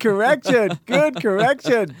 Good correction. Good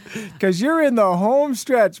correction. Because you're in the home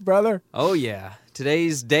stretch, brother. Oh, yeah.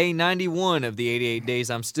 Today's day 91 of the 88 days.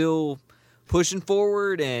 I'm still pushing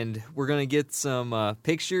forward, and we're going to get some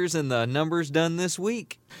pictures and the numbers done this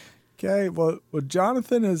week. Okay. Well,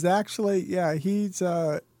 Jonathan is actually, he's,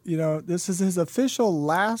 this is his official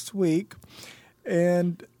last week.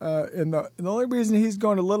 And the only reason he's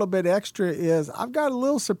going a little bit extra is I've got a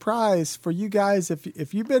little surprise for you guys.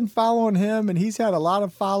 If you've been following him, and he's had a lot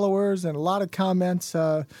of followers and a lot of comments,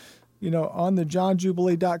 on the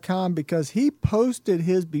johnjubilee.com, because he posted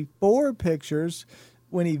his before pictures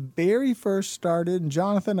when he very first started. And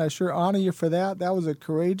Jonathan, I sure honor you for that. That was a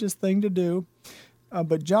courageous thing to do.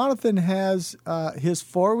 But Jonathan has his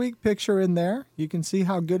 4-week picture in there. You can see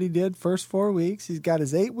how good he did first 4 weeks. He's got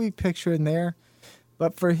his 8-week picture in there.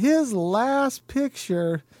 But for his last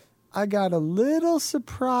picture, I got a little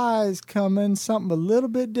surprise coming, something a little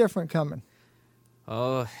bit different coming.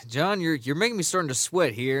 Oh, John, you're making me starting to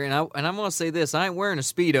sweat here, and I'm going to say this. I ain't wearing a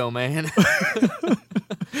Speedo, man.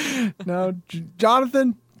 No,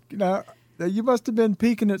 Jonathan, you must have been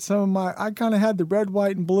peeking at some of I kind of had the red,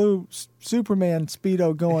 white, and blue Superman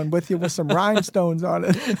Speedo going with you with some rhinestones on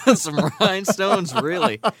it. Some rhinestones,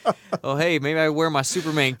 really? Oh, hey, maybe I wear my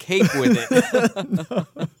Superman cape with it.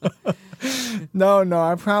 No,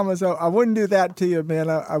 I promise I wouldn't do that to you, man.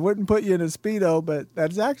 I wouldn't put you in a Speedo, but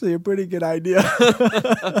that's actually a pretty good idea.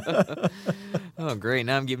 Oh, great.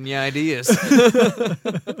 Now I'm giving you ideas.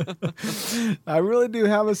 I really do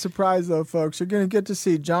have a surprise, though, folks. You're going to get to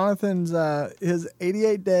see Jonathan's his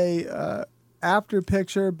 88-day after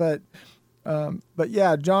picture, but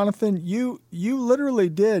yeah, Jonathan, you literally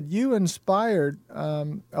did. You inspired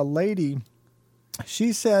a lady.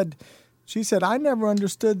 She said, I never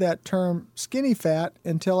understood that term skinny fat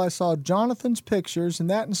until I saw Jonathan's pictures, and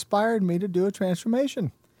that inspired me to do a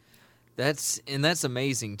transformation. That's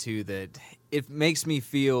amazing, too, that it makes me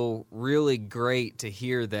feel really great to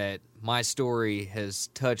hear that my story has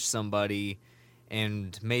touched somebody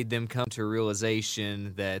and made them come to a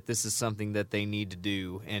realization that this is something that they need to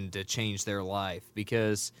do and to change their life.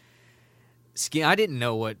 Because I didn't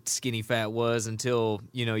know what skinny fat was until,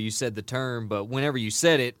 you said the term, but whenever you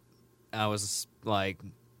said it, I was like,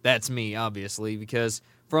 that's me, obviously, because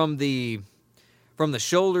from the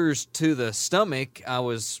shoulders to the stomach, I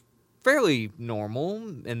was fairly normal,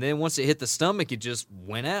 and then once it hit the stomach, it just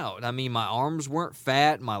went out. I mean, my arms weren't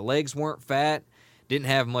fat, my legs weren't fat, didn't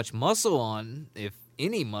have much muscle on, if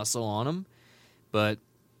any muscle on them, but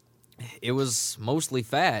it was mostly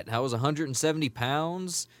fat. I was 170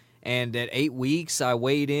 pounds, and at 8 weeks, I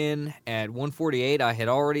weighed in at 148. I had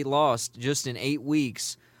already lost, just in 8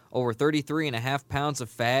 weeks, over 33.5 pounds of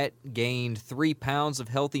fat, gained 3 pounds of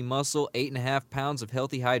healthy muscle, 8.5 pounds of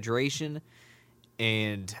healthy hydration,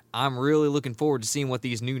 and I'm really looking forward to seeing what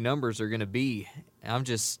these new numbers are going to be. I'm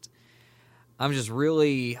just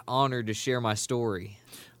really honored to share my story.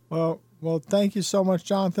 Well, thank you so much,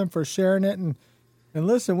 Jonathan, for sharing it. And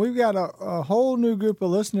listen, we've got a whole new group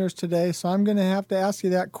of listeners today, so I'm going to have to ask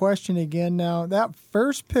you that question again. Now, that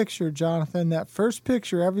first picture, Jonathan,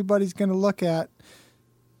 everybody's going to look at.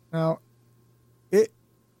 Now,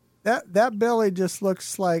 that belly just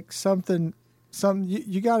looks like something.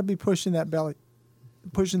 You got to be pushing that belly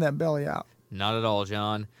out. Not at all,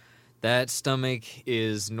 John. That stomach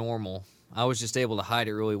is normal. I was just able to hide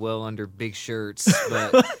it really well under big shirts,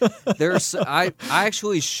 but I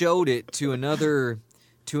actually showed it to another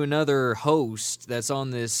host that's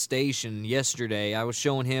on this station yesterday. I was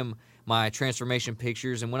showing him my transformation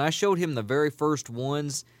pictures, and when I showed him the very first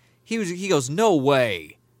ones, he goes, "No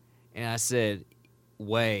way." And I said,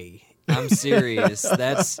 "Way. I'm serious.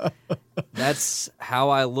 That's how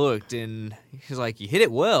I looked." And he's like, "You hit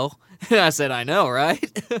it well." And I said, "I know, right?"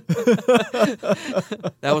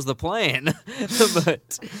 That was the plan.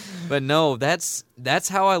 but no, that's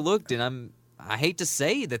how I looked, and I hate to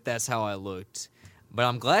say that that's how I looked, but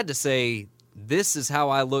I'm glad to say this is how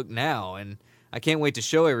I look now, and I can't wait to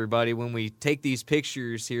show everybody when we take these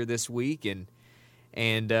pictures here this week and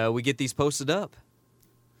we get these posted up.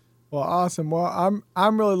 Well, awesome. Well,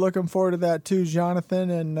 I'm really looking forward to that too, Jonathan,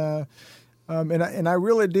 and I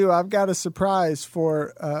really do. I've got a surprise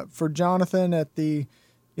for Jonathan at the.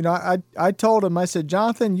 I told him, I said,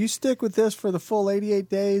 "Jonathan, you stick with this for the full 88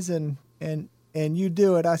 days, and you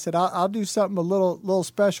do it." I said, "I'll do something a little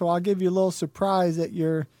special. I'll give you a little surprise at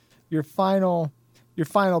your final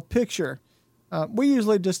picture." We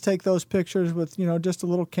usually just take those pictures with just a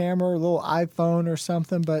little camera, a little iPhone or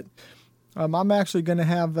something, but. I'm actually going to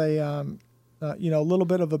have a little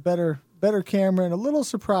bit of a better camera and a little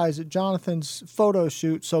surprise at Jonathan's photo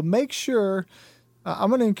shoot. So make sure I'm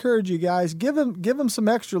going to encourage you guys, give him some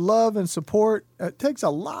extra love and support. It takes a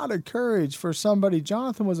lot of courage for somebody.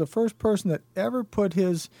 Jonathan was the first person that ever put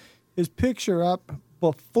his picture up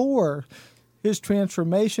before his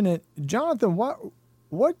transformation. And Jonathan,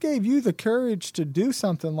 what gave you the courage to do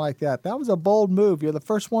something like that? That was a bold move. You're the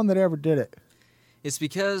first one that ever did it. It's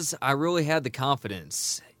because I really had the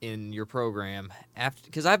confidence in your program,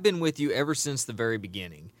 because I've been with you ever since the very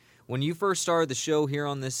beginning. When you first started the show here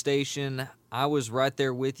on this station, I was right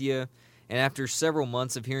there with you, and after several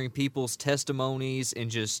months of hearing people's testimonies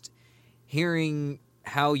and just hearing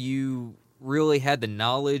how you really had the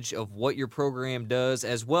knowledge of what your program does,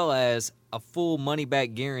 as well as a full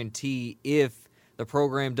money-back guarantee if the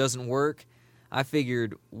program doesn't work, I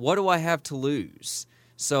figured, what do I have to lose?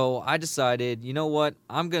 So I decided, you know what,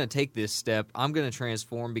 I'm going to take this step. I'm going to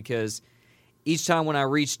transform, because each time when I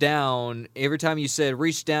reach down, every time you said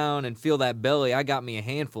reach down and feel that belly, I got me a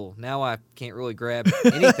handful. Now I can't really grab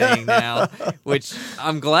anything now, which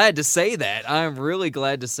I'm glad to say that. I'm really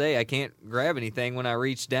glad to say I can't grab anything when I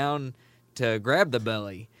reach down to grab the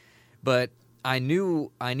belly. But I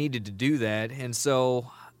knew I needed to do that, and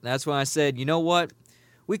so that's when I said, you know what,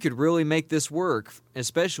 we could really make this work,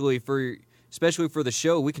 especially for the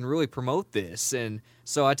show. We can really promote this. And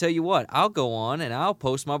so I tell you what, I'll go on and I'll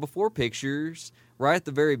post my before pictures right at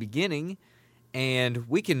the very beginning, and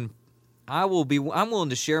I'm willing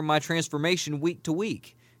to share my transformation week to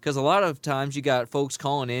week, because a lot of times you got folks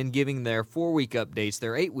calling in giving their 4-week updates,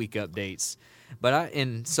 their 8-week updates.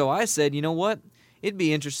 So I said, you know what? It'd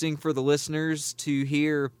be interesting for the listeners to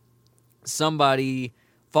hear somebody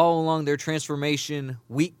follow along their transformation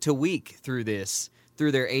week to week through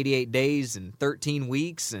their 88 days and 13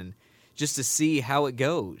 weeks, and just to see how it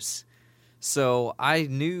goes. So I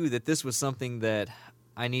knew that this was something that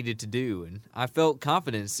I needed to do, and I felt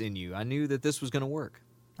confidence in you. I knew that this was going to work.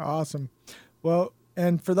 Awesome. Well,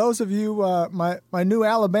 and for those of you, my new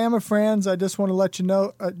Alabama friends, I just want to let you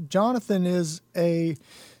know, Jonathan is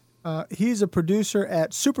he's a producer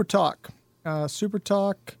at Super Talk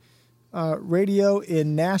Radio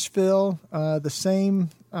in Nashville, the same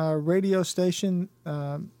radio station,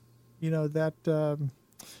 that's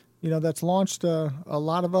launched a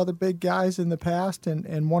lot of other big guys in the past,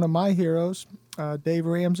 and one of my heroes, Dave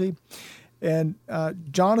Ramsey. And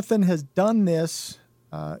Jonathan has done this.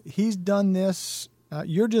 He's done this.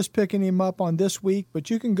 You're just picking him up on this week, but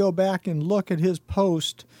you can go back and look at his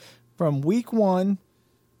post from week 1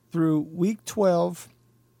 through week 12,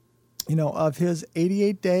 of his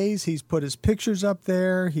 88 days. He's put his pictures up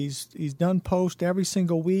there. He's done posts every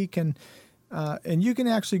single week, and you can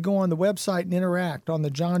actually go on the website and interact on the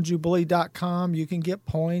johnjubilee.com. You can get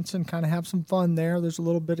points and kind of have some fun there. There's a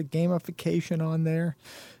little bit of gamification on there.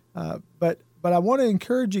 But I want to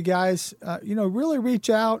encourage you guys, really reach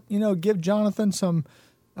out, give Jonathan some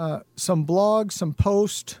blogs, some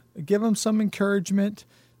posts, give him some encouragement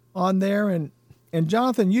on there. And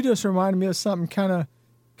Jonathan, you just reminded me of something kind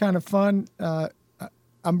of fun.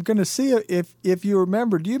 I'm going to see if you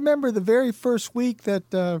remember. Do you remember the very first week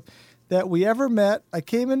that we ever met? I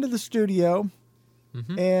came into the studio,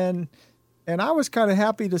 and I was kind of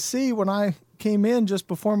happy to see when I came in just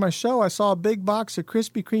before my show, I saw a big box of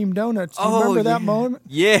Krispy Kreme donuts. Do you remember that moment?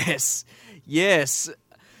 Yes.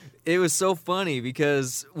 It was so funny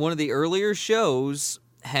because one of the earlier shows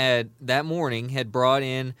that morning had brought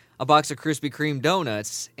in a box of Krispy Kreme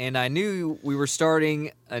donuts, and I knew we were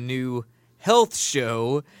starting a new health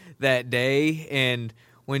show that day. And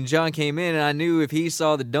when John came in, and I knew if he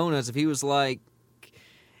saw the donuts, if he was like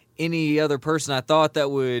any other person I thought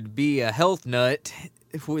that would be a health nut,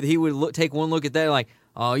 he would take one look at that like,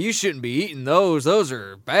 oh, you shouldn't be eating those. Those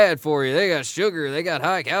are bad for you. They got sugar. They got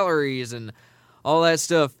high calories and all that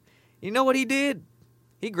stuff. You know what he did?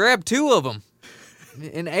 He grabbed 2 of them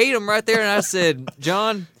and ate them right there. And I said,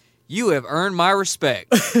 John, you have earned my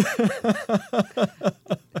respect.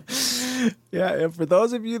 Yeah, and for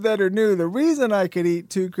those of you that are new, the reason I could eat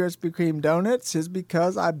 2 Krispy Kreme donuts is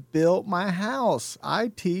because I built my house. I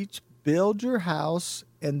teach build your house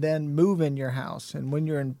and then move in your house. And when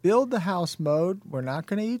you're in build the house mode, we're not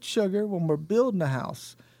going to eat sugar when we're building a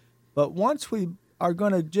house. But once we are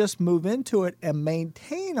going to just move into it and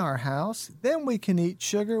maintain our house, then we can eat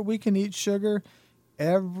sugar. We can eat sugar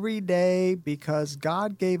every day because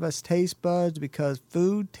God gave us taste buds, because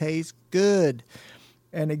food tastes good.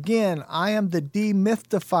 And again, I am the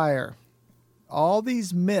demythifier. All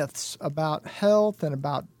these myths about health and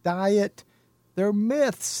about diet, they're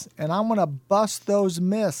myths, and I want to bust those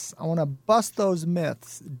myths. I want to bust those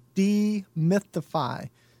myths. Demythify. I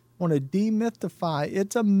want to demythify.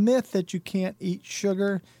 It's a myth that you can't eat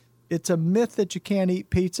sugar. It's a myth that you can't eat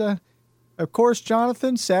pizza. Of course,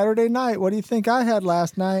 Jonathan, Saturday night, what do you think I had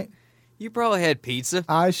last night? You probably had pizza.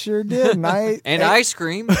 I sure did. And ice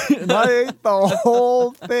cream. And I ate the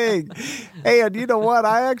whole thing. Hey, and you know what?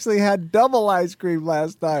 I actually had double ice cream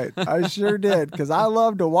last night. I sure did, because I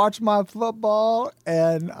love to watch my football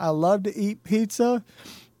and I love to eat pizza.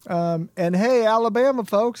 And hey, Alabama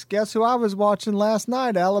folks, guess who I was watching last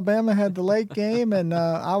night? Alabama had the late game, and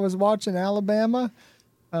I was watching Alabama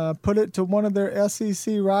put it to one of their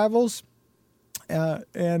SEC rivals.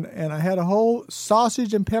 And I had a whole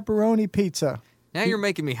sausage and pepperoni pizza. Now you're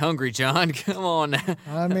making me hungry, John. Come on.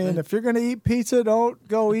 I mean, if you're going to eat pizza, don't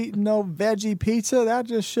go eating no veggie pizza. That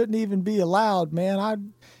just shouldn't even be allowed, man. I'd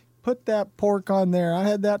put that pork on there. I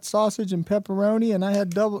had that sausage and pepperoni, and I had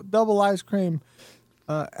double ice cream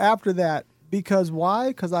after that. Because why?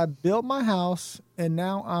 Because I built my house, and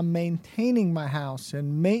now I'm maintaining my house.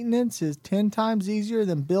 And maintenance is 10 times easier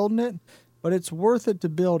than building it, but it's worth it to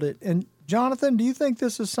build it. And Jonathan, do you think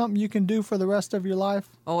this is something you can do for the rest of your life?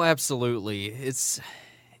 Oh, absolutely. It's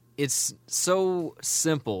so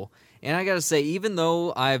simple. And I got to say, even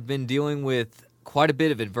though I've been dealing with quite a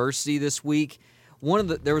bit of adversity this week,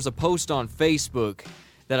 there was a post on Facebook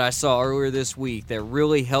that I saw earlier this week that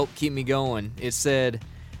really helped keep me going. It said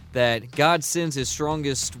that God sends his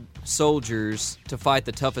strongest soldiers to fight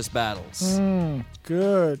the toughest battles.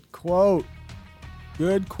 Good quote.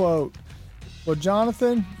 Good quote. Well,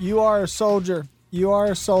 Jonathan, you are a soldier. You are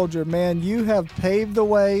a soldier, man. You have paved the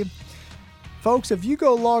way. Folks, if you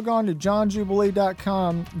go log on to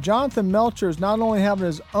johnjubilee.com, Jonathan Melcher is not only having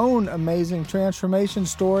his own amazing transformation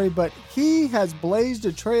story, but he has blazed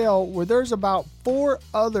a trail where there's about 4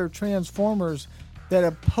 other Transformers that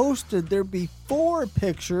have posted their before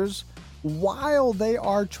pictures while they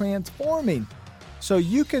are transforming. So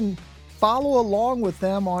you can follow along with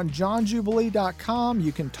them on johnjubilee.com.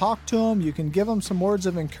 You can talk to them. You can give them some words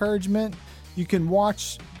of encouragement. You can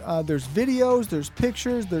watch, there's videos, there's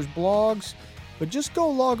pictures, there's blogs. But just go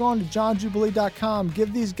log on to johnjubilee.com.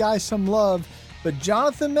 Give these guys some love. But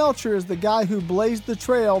Jonathan Melcher is the guy who blazed the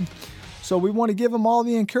trail. So we want to give him all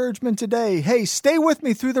the encouragement today. Hey, stay with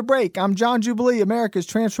me through the break. I'm John Jubilee, America's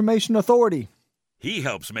Transformation Authority. He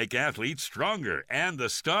helps make athletes stronger and the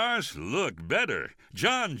stars look better.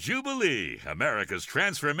 John Jubilee, America's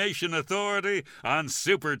Transformation Authority on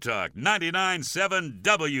Super Talk 99.7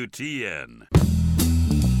 WTN.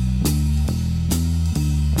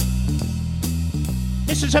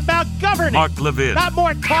 This is about governing. Mark Levin. Not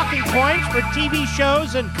more talking points for TV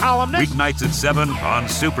shows and columnists. Weeknights at 7 on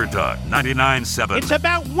Super Talk 99.7. It's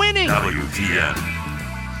about winning. WTN.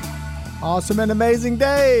 Awesome and amazing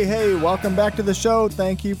day. Hey, welcome back to the show.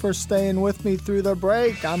 Thank you for staying with me through the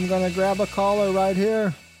break. I'm going to grab a caller right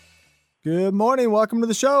here. Good morning. Welcome to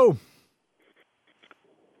the show.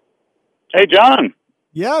 Hey, John.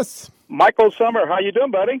 Yes. Michael Summer. How you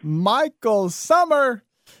doing, buddy? Michael Summer.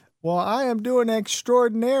 Well, I am doing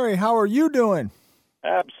extraordinary. How are you doing?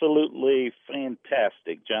 Absolutely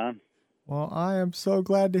fantastic, John. Well, I am so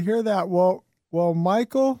glad to hear that. Well,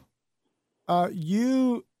 Michael,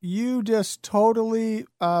 you just totally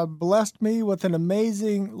blessed me with an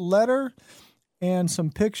amazing letter and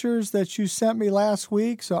some pictures that you sent me last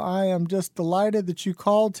week. So I am just delighted that you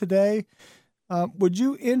called today. Would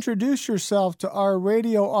you introduce yourself to our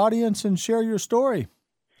radio audience and share your story?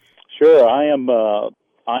 Sure. I am a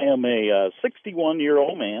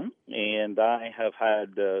 61-year-old man, and I have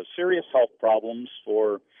had serious health problems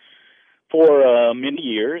for many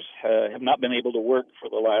years. Have not been able to work for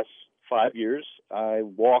the last 5 years. I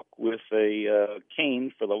walk with a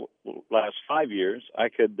cane for the last 5 years. I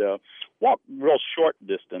could walk real short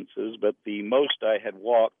distances, but the most I had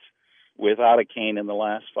walked without a cane in the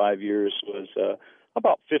last 5 years was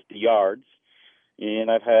about 50 yards.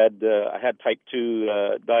 And I had type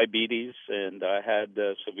 2 diabetes, and I had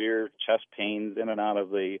severe chest pains in and out of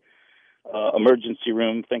the emergency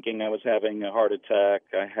room thinking I was having a heart attack.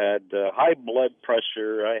 I had high blood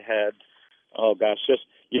pressure. I had, just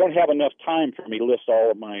you don't have enough time for me to list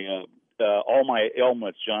all my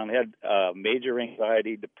ailments, John. I had major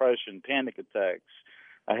anxiety, depression, panic attacks.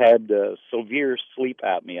 I had severe sleep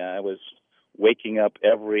apnea. I was waking up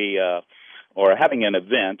or having an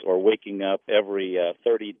event or waking up every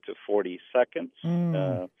 30 to 40 seconds.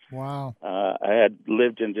 Wow. I had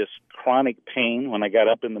lived in just chronic pain. When I got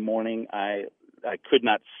up in the morning, I could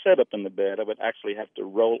not sit up in the bed. I would actually have to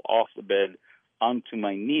roll off the bed onto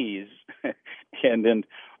my knees and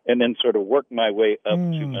then sort of work my way up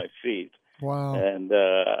to my feet. Wow. And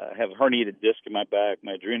I have herniated disc in my back,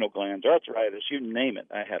 my adrenal glands, arthritis, you name it.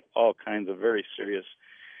 I had all kinds of very serious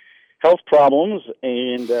health problems,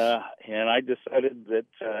 and I decided that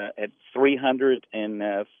at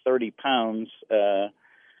 330 pounds,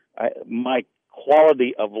 my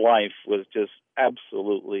quality of life was just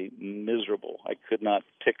absolutely miserable. I could not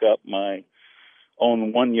pick up my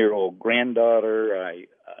own 1-year-old granddaughter. I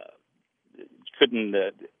couldn't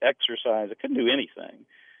exercise. I couldn't do anything.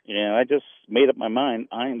 I just made up my mind,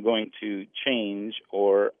 I am going to change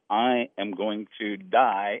or I am going to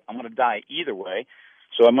die. I'm going to die either way.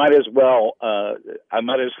 So I might as well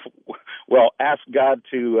ask God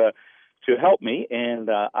to help me. And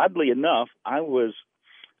oddly enough, I was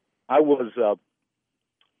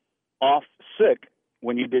off sick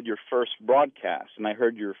when you did your first broadcast, and I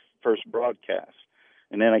heard your first broadcast,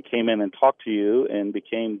 and then I came in and talked to you and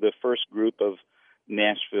became the first group of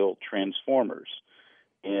Nashville Transformers.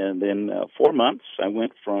 And in 4 months, I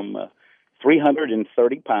went from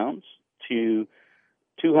 330 pounds to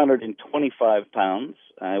 225 pounds.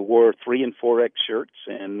 I wore 3 and 4X shirts,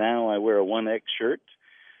 and now I wear a 1X shirt.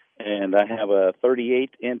 And I have a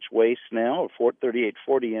 38-inch waist now, or 38,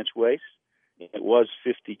 40-inch waist. It was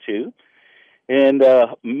 52. And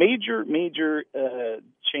major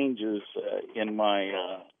changes in my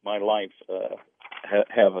life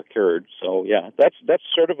have occurred. So, yeah, that's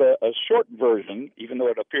sort of a short version, even though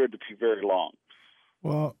it appeared to be very long.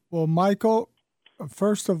 Well, Michael,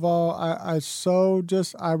 first of all, I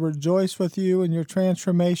rejoice with you and your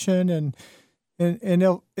transformation,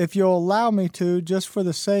 if you'll allow me to, just for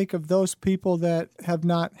the sake of those people that have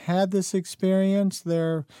not had this experience,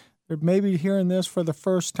 they're maybe hearing this for the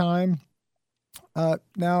first time.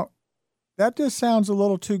 Now, that just sounds a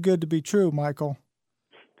little too good to be true, Michael.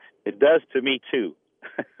 It does to me too.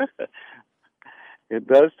 It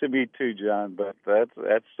does to me too, John. But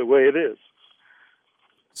that's the way it is.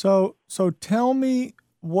 So tell me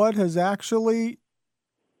what has actually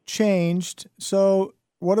changed. So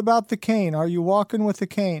what about the cane? Are you walking with the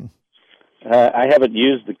cane? I haven't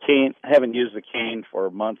used the cane. I haven't used the cane for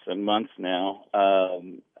months and months now.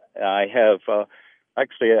 I have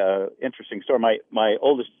actually an interesting story. My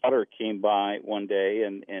oldest daughter came by one day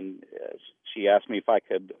and she asked me if I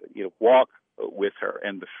could walk with her.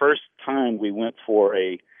 And the first time we went for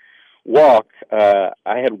a walk, I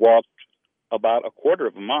had walked about a quarter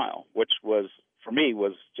of a mile, which was for me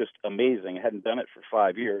was just amazing. I hadn't done it for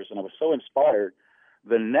 5 years, and I was so inspired.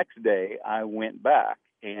 The next day, I went back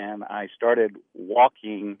and I started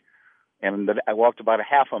walking, and I walked about a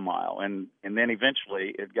half a mile, and then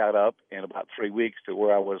eventually it got up in about 3 weeks to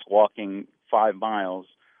where I was walking 5 miles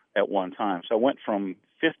at one time. So I went from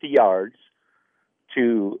 50 yards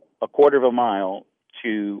to a quarter of a mile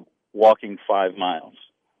to walking 5 miles.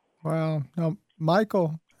 Wow. Now,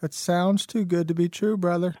 Michael, that sounds too good to be true,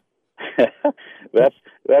 brother.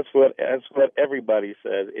 That's what everybody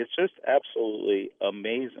says. It's just absolutely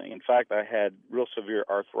amazing. In fact, I had real severe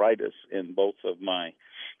arthritis in both of my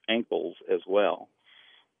ankles as well,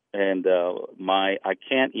 and I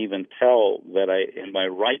can't even tell that in my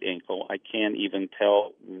right ankle I can't even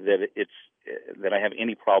tell that I have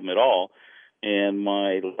any problem at all, and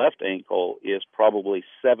my left ankle is probably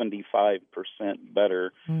 75%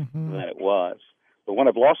 better than it was. But when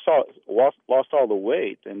I've lost all the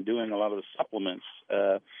weight and doing a lot of the supplements,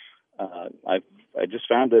 I just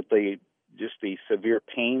found that the severe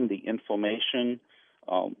pain, the inflammation,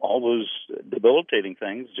 all those debilitating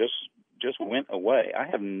things just went away. I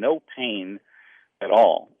have no pain at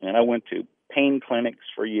all, and I went to pain clinics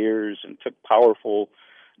for years and took powerful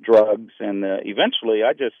drugs, and eventually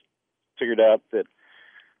I just figured out that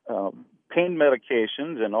pain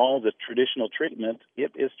medications and all the traditional treatment,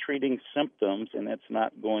 it is treating symptoms, and it's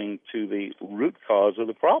not going to the root cause of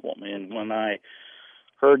the problem. And when I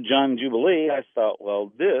heard John Jubilee, I thought,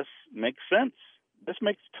 well, this makes sense. This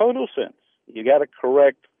makes total sense. You got to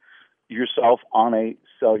correct yourself on a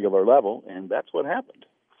cellular level, and that's what happened.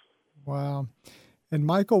 Wow. And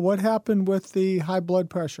Michael, what happened with the high blood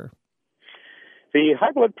pressure? The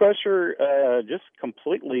high blood pressure just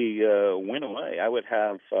completely went away. I would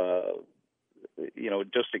have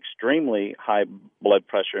just extremely high blood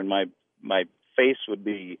pressure, and my face would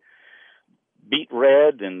be beet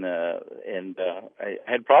red, and I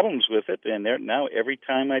had problems with it. And now every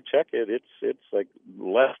time I check it, it's like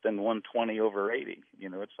less than 120/80.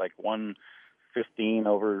 It's like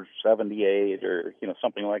 115/78, or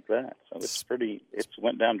something like that. So it's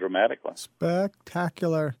went down dramatically.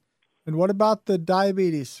 Spectacular. And what about the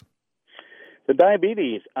diabetes? The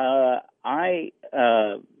diabetes, I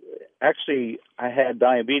had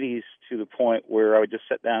diabetes to the point where I would just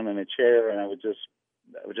sit down in a chair and I would just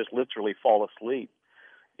literally fall asleep,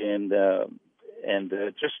 and I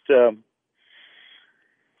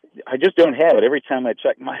just don't have it. Every time I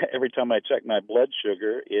check my blood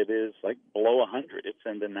sugar, it is like below 100. It's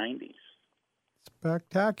in the 90s.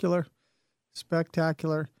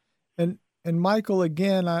 Spectacular. And Michael,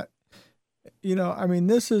 again,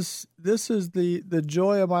 this is the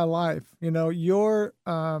joy of my life. Your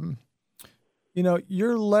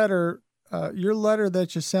letter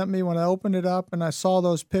that you sent me when I opened it up and I saw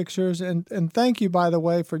those pictures, and thank you, by the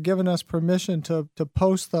way, for giving us permission to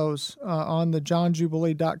post those on the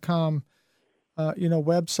johnjubilee.com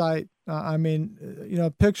website.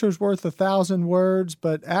 Pictures worth 1,000 words,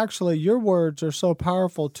 but actually your words are so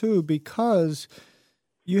powerful too, because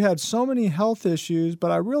you had so many health issues,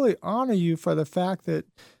 but I really honor you for the fact that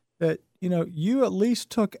you at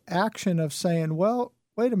least took action of saying, well,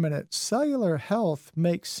 wait a minute, cellular health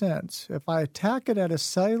makes sense. If I attack it at a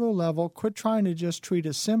cellular level, quit trying to just treat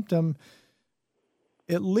a symptom.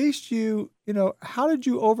 At least how did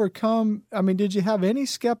you overcome? Did you have any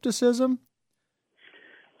skepticism?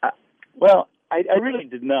 Well, I really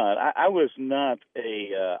did not. I was not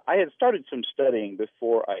I had started some studying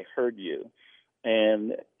before I heard you.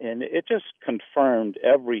 And it just confirmed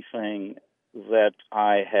everything that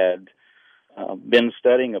I had been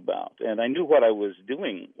studying about. And I knew what I was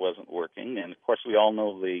doing wasn't working. And, of course, we all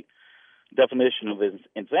know the definition of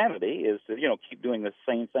insanity is to, keep doing the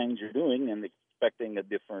same things you're doing and expecting a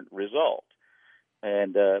different result.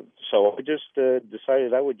 And so I just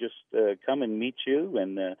decided I would just come and meet you.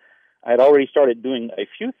 And I had already started doing a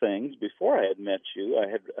few things before I had met you. I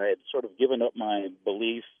had sort of given up my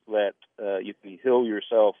belief that you can heal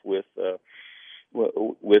yourself with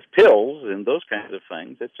pills and those kinds of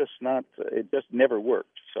things. It's just not. It just never worked.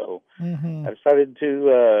 So I decided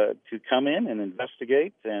to come in and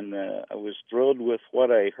investigate, and I was thrilled with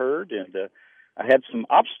what I heard. And I had some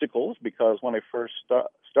obstacles because when I first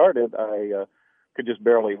started, I could just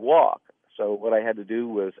barely walk. So what I had to do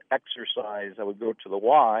was exercise. I would go to the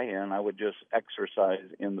Y, and I would just exercise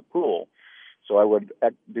in the pool. So I would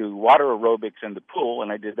do water aerobics in the pool,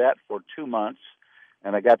 and I did that for 2 months.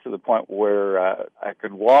 And I got to the point where I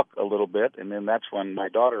could walk a little bit, and then that's when my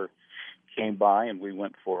daughter came by, and we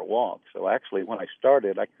went for a walk. So actually, when I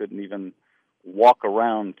started, I couldn't even walk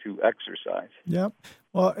around to exercise. Yep.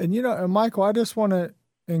 Well, and and Michael, I just want to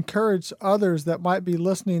encourage others that might be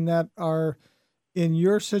listening that are in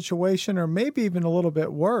your situation or maybe even a little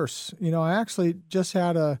bit worse. I actually just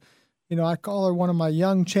had I call her one of my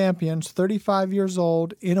young champions, 35 years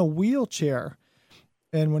old, in a wheelchair.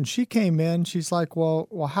 And when she came in, she's like, well,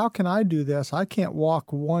 how can I do this? I can't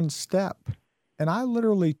walk one step. And I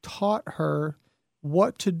literally taught her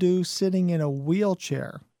what to do sitting in a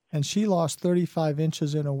wheelchair. And she lost 35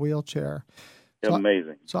 inches in a wheelchair.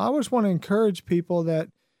 Amazing. So I always want to encourage people that,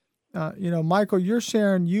 Michael, you're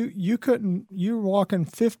sharing, you're walking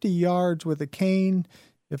 50 yards with a cane.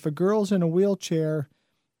 If a girl's in a wheelchair,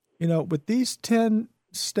 with these 10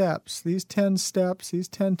 steps, these 10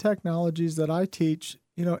 technologies that I teach,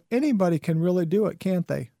 anybody can really do it, can't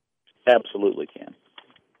they? Absolutely can.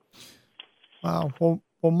 Wow.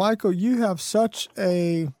 Well, Michael, you have such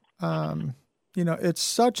a, it's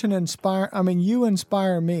such an you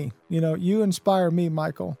inspire me. You inspire me,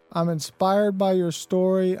 Michael. I'm inspired by your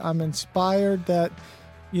story. I'm inspired that,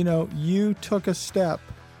 you took a step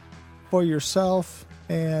for yourself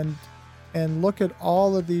and look at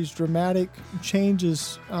all of these dramatic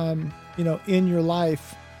changes, in your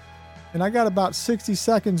life. And I got about 60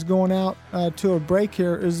 seconds going out to a break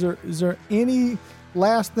here. Is there any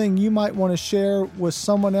last thing you might want to share with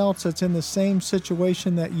someone else that's in the same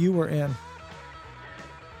situation that you were in?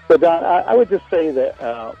 So, Don, I would just say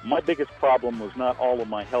that my biggest problem was not all of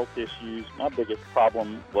my health issues. My biggest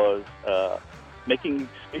problem was making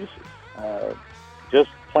excuses. Just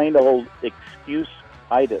plain old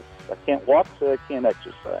excuse-itis. I can't walk, so I can't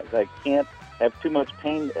exercise. I can't have too much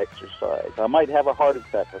pain to exercise. I might have a heart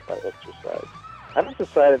attack if I exercise. I just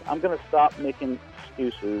decided I'm going to stop making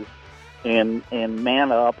excuses and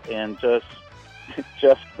man up and just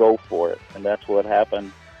go for it. And that's what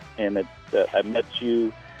happened. And I met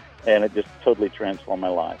you, and it just totally transformed my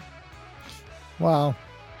life. Wow.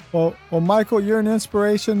 Well, Michael, you're an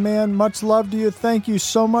inspiration, man. Much love to you. Thank you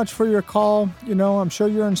so much for your call. I'm sure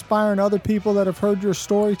you're inspiring other people that have heard your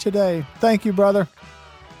story today. Thank you, brother.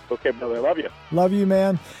 Okay, brother. I love you. Love you,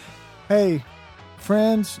 man. Hey,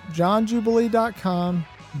 friends, johnjubilee.com,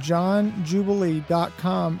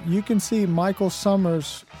 johnjubilee.com. You can see Michael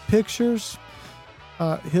Summers' pictures,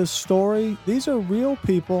 his story. These are real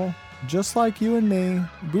people, just like you and me.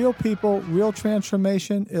 Real people, real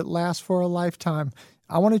transformation. It lasts for a lifetime.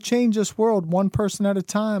 I want to change this world one person at a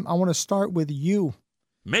time. I want to start with you.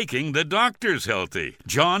 Making the doctors healthy.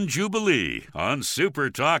 John Jubilee on Super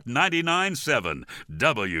Talk 99.7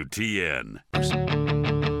 WTN.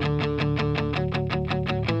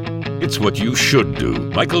 It's what you should do.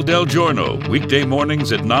 Michael Del Giorno, weekday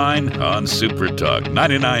mornings at 9 on Super Talk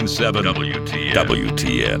 99.7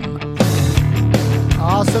 WTN.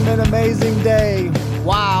 Awesome and amazing day.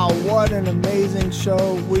 Wow, what an amazing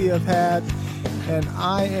show we have had. And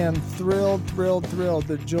I am thrilled,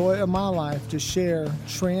 the joy of my life to share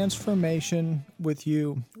transformation with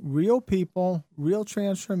you. Real people, real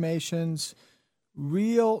transformations,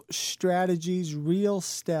 real strategies, real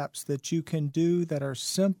steps that you can do that are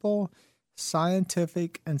simple,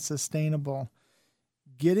 scientific, and sustainable.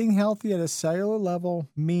 Getting healthy at a cellular level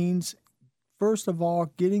means, first of all,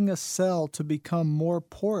 getting a cell to become more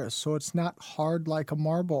porous so it's not hard like a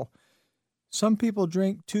marble. Some people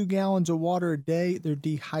drink 2 gallons of water a day. They're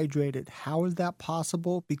dehydrated. How is that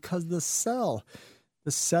possible? Because the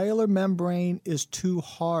cellular membrane is too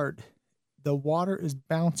hard. The water is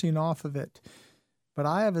bouncing off of it. But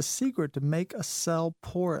I have a secret to make a cell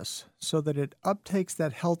porous so that it uptakes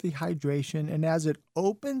that healthy hydration. And as it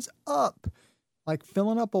opens up, like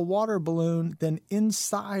filling up a water balloon, then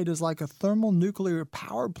inside is like a thermonuclear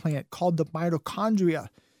power plant called the mitochondria.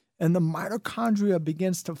 And the mitochondria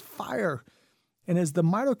begins to fire. And as the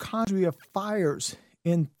mitochondria fires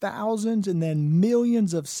in thousands and then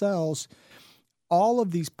millions of cells, all of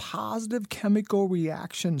these positive chemical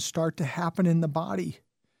reactions start to happen in the body.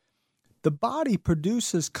 The body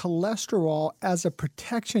produces cholesterol as a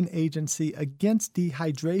protection agency against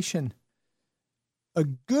dehydration. A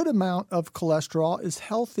good amount of cholesterol is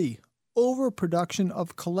healthy. Overproduction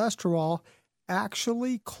of cholesterol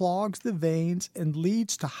actually clogs the veins and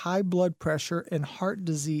leads to high blood pressure and heart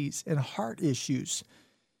disease and heart issues.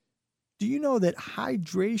 Do you know that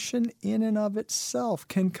hydration in and of itself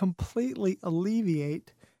can completely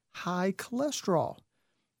alleviate high cholesterol?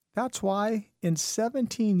 That's why in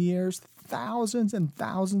 17 years, thousands and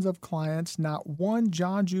thousands of clients, not one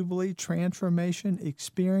John Jubilee Transformation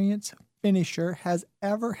Experience finisher has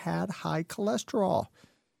ever had high cholesterol.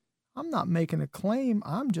 I'm not making a claim.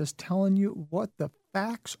 I'm just telling you what the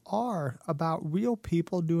facts are about real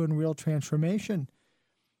people doing real transformation.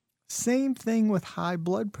 Same thing with high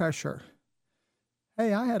blood pressure.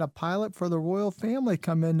 Hey, I had a pilot for the royal family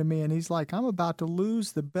come into me, and he's like, I'm about to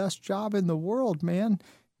lose the best job in the world, man,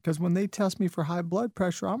 because when they test me for high blood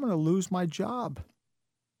pressure, I'm going to lose my job.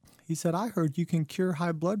 He said, I heard you can cure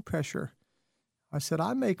high blood pressure. I said,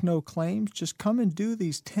 I make no claims. Just come and do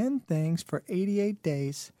these 10 things for 88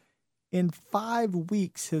 days. In 5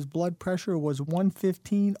 weeks, his blood pressure was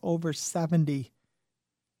 115/70.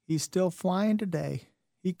 He's still flying today.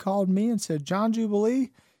 He called me and said, John Jubilee,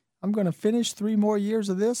 I'm going to finish 3 more years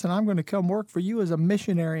of this, and I'm going to come work for you as a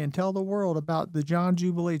missionary and tell the world about the John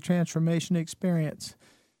Jubilee Transformation Experience.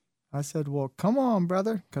 I said, well, come on,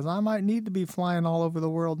 brother, because I might need to be flying all over the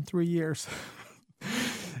world in 3 years.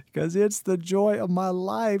 Because it's the joy of my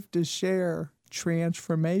life to share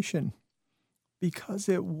transformation. Because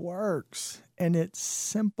it works, and it's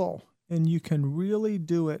simple, and you can really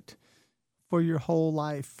do it for your whole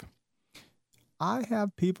life. I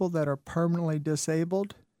have people that are permanently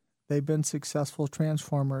disabled. They've been successful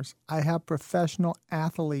transformers. I have professional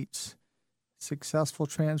athletes, successful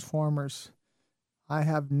transformers. I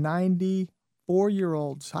have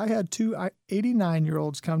 94-year-olds. I had 2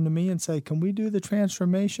 89-year-olds come to me and say, can we do the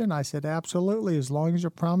transformation? I said, absolutely, as long as you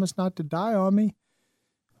promise not to die on me.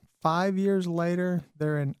 5 years later,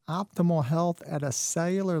 they're in optimal health at a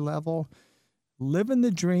cellular level, living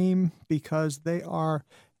the dream because they are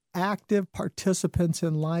active participants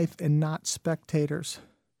in life and not spectators.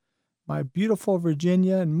 My beautiful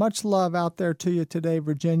Virginia, and much love out there to you today,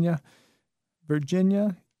 Virginia.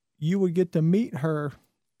 Virginia, you would get to meet her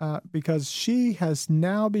because she has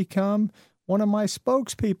now become one of my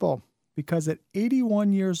spokespeople. Because at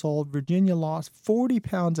 81 years old, Virginia lost 40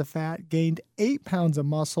 pounds of fat, gained 8 pounds of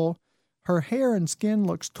muscle. Her hair and skin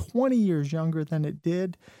looks 20 years younger than it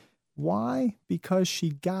did. Why? Because she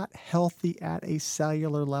got healthy at a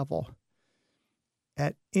cellular level.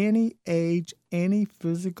 At any age, any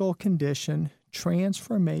physical condition,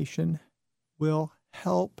 transformation will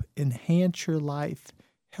help enhance your life,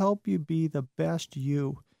 help you be the best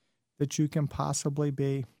you that you can possibly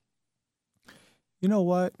be. You know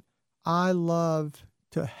what? I love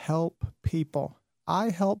to help people. I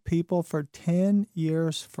help people for 10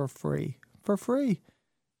 years for free. For free.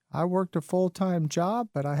 I worked a full-time job,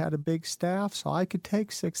 but I had a big staff, so I could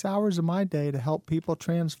take 6 hours of my day to help people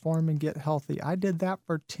transform and get healthy. I did that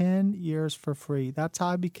for 10 years for free. That's how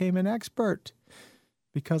I became an expert,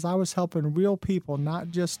 because I was helping real people, not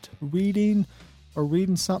just reading or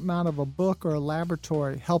reading something out of a book or a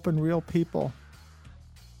laboratory, helping real people.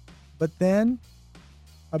 But then,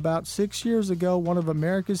 about 6 years ago, one of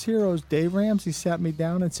America's heroes, Dave Ramsey, sat me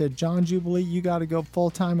down and said, John Jubilee, you got to go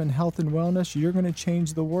full-time in health and wellness. You're going to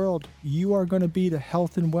change the world. You are going to be to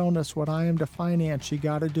health and wellness what I am to finance. You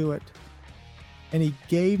got to do it. And he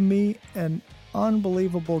gave me an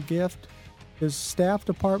unbelievable gift, his staff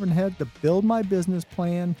department head, to build my business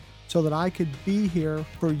plan so that I could be here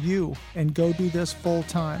for you and go do this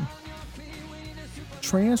full-time.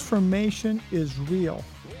 Transformation is real.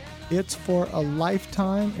 It's for a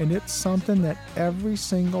lifetime, and it's something that every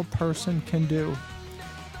single person can do.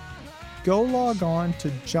 Go log on to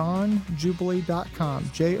johnjubilee.com,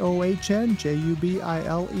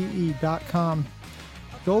 JOHNJUBILEE.com.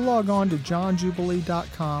 Go log on to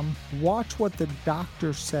johnjubilee.com. Watch what the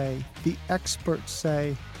doctors say, the experts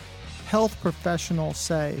say, health professionals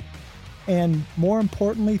say, and more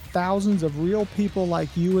importantly, thousands of real people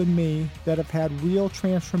like you and me that have had real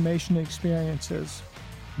transformation experiences.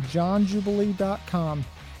 johnjubilee.com.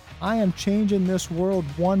 I am changing this world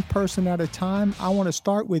one person at a time. I want to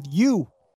start with you.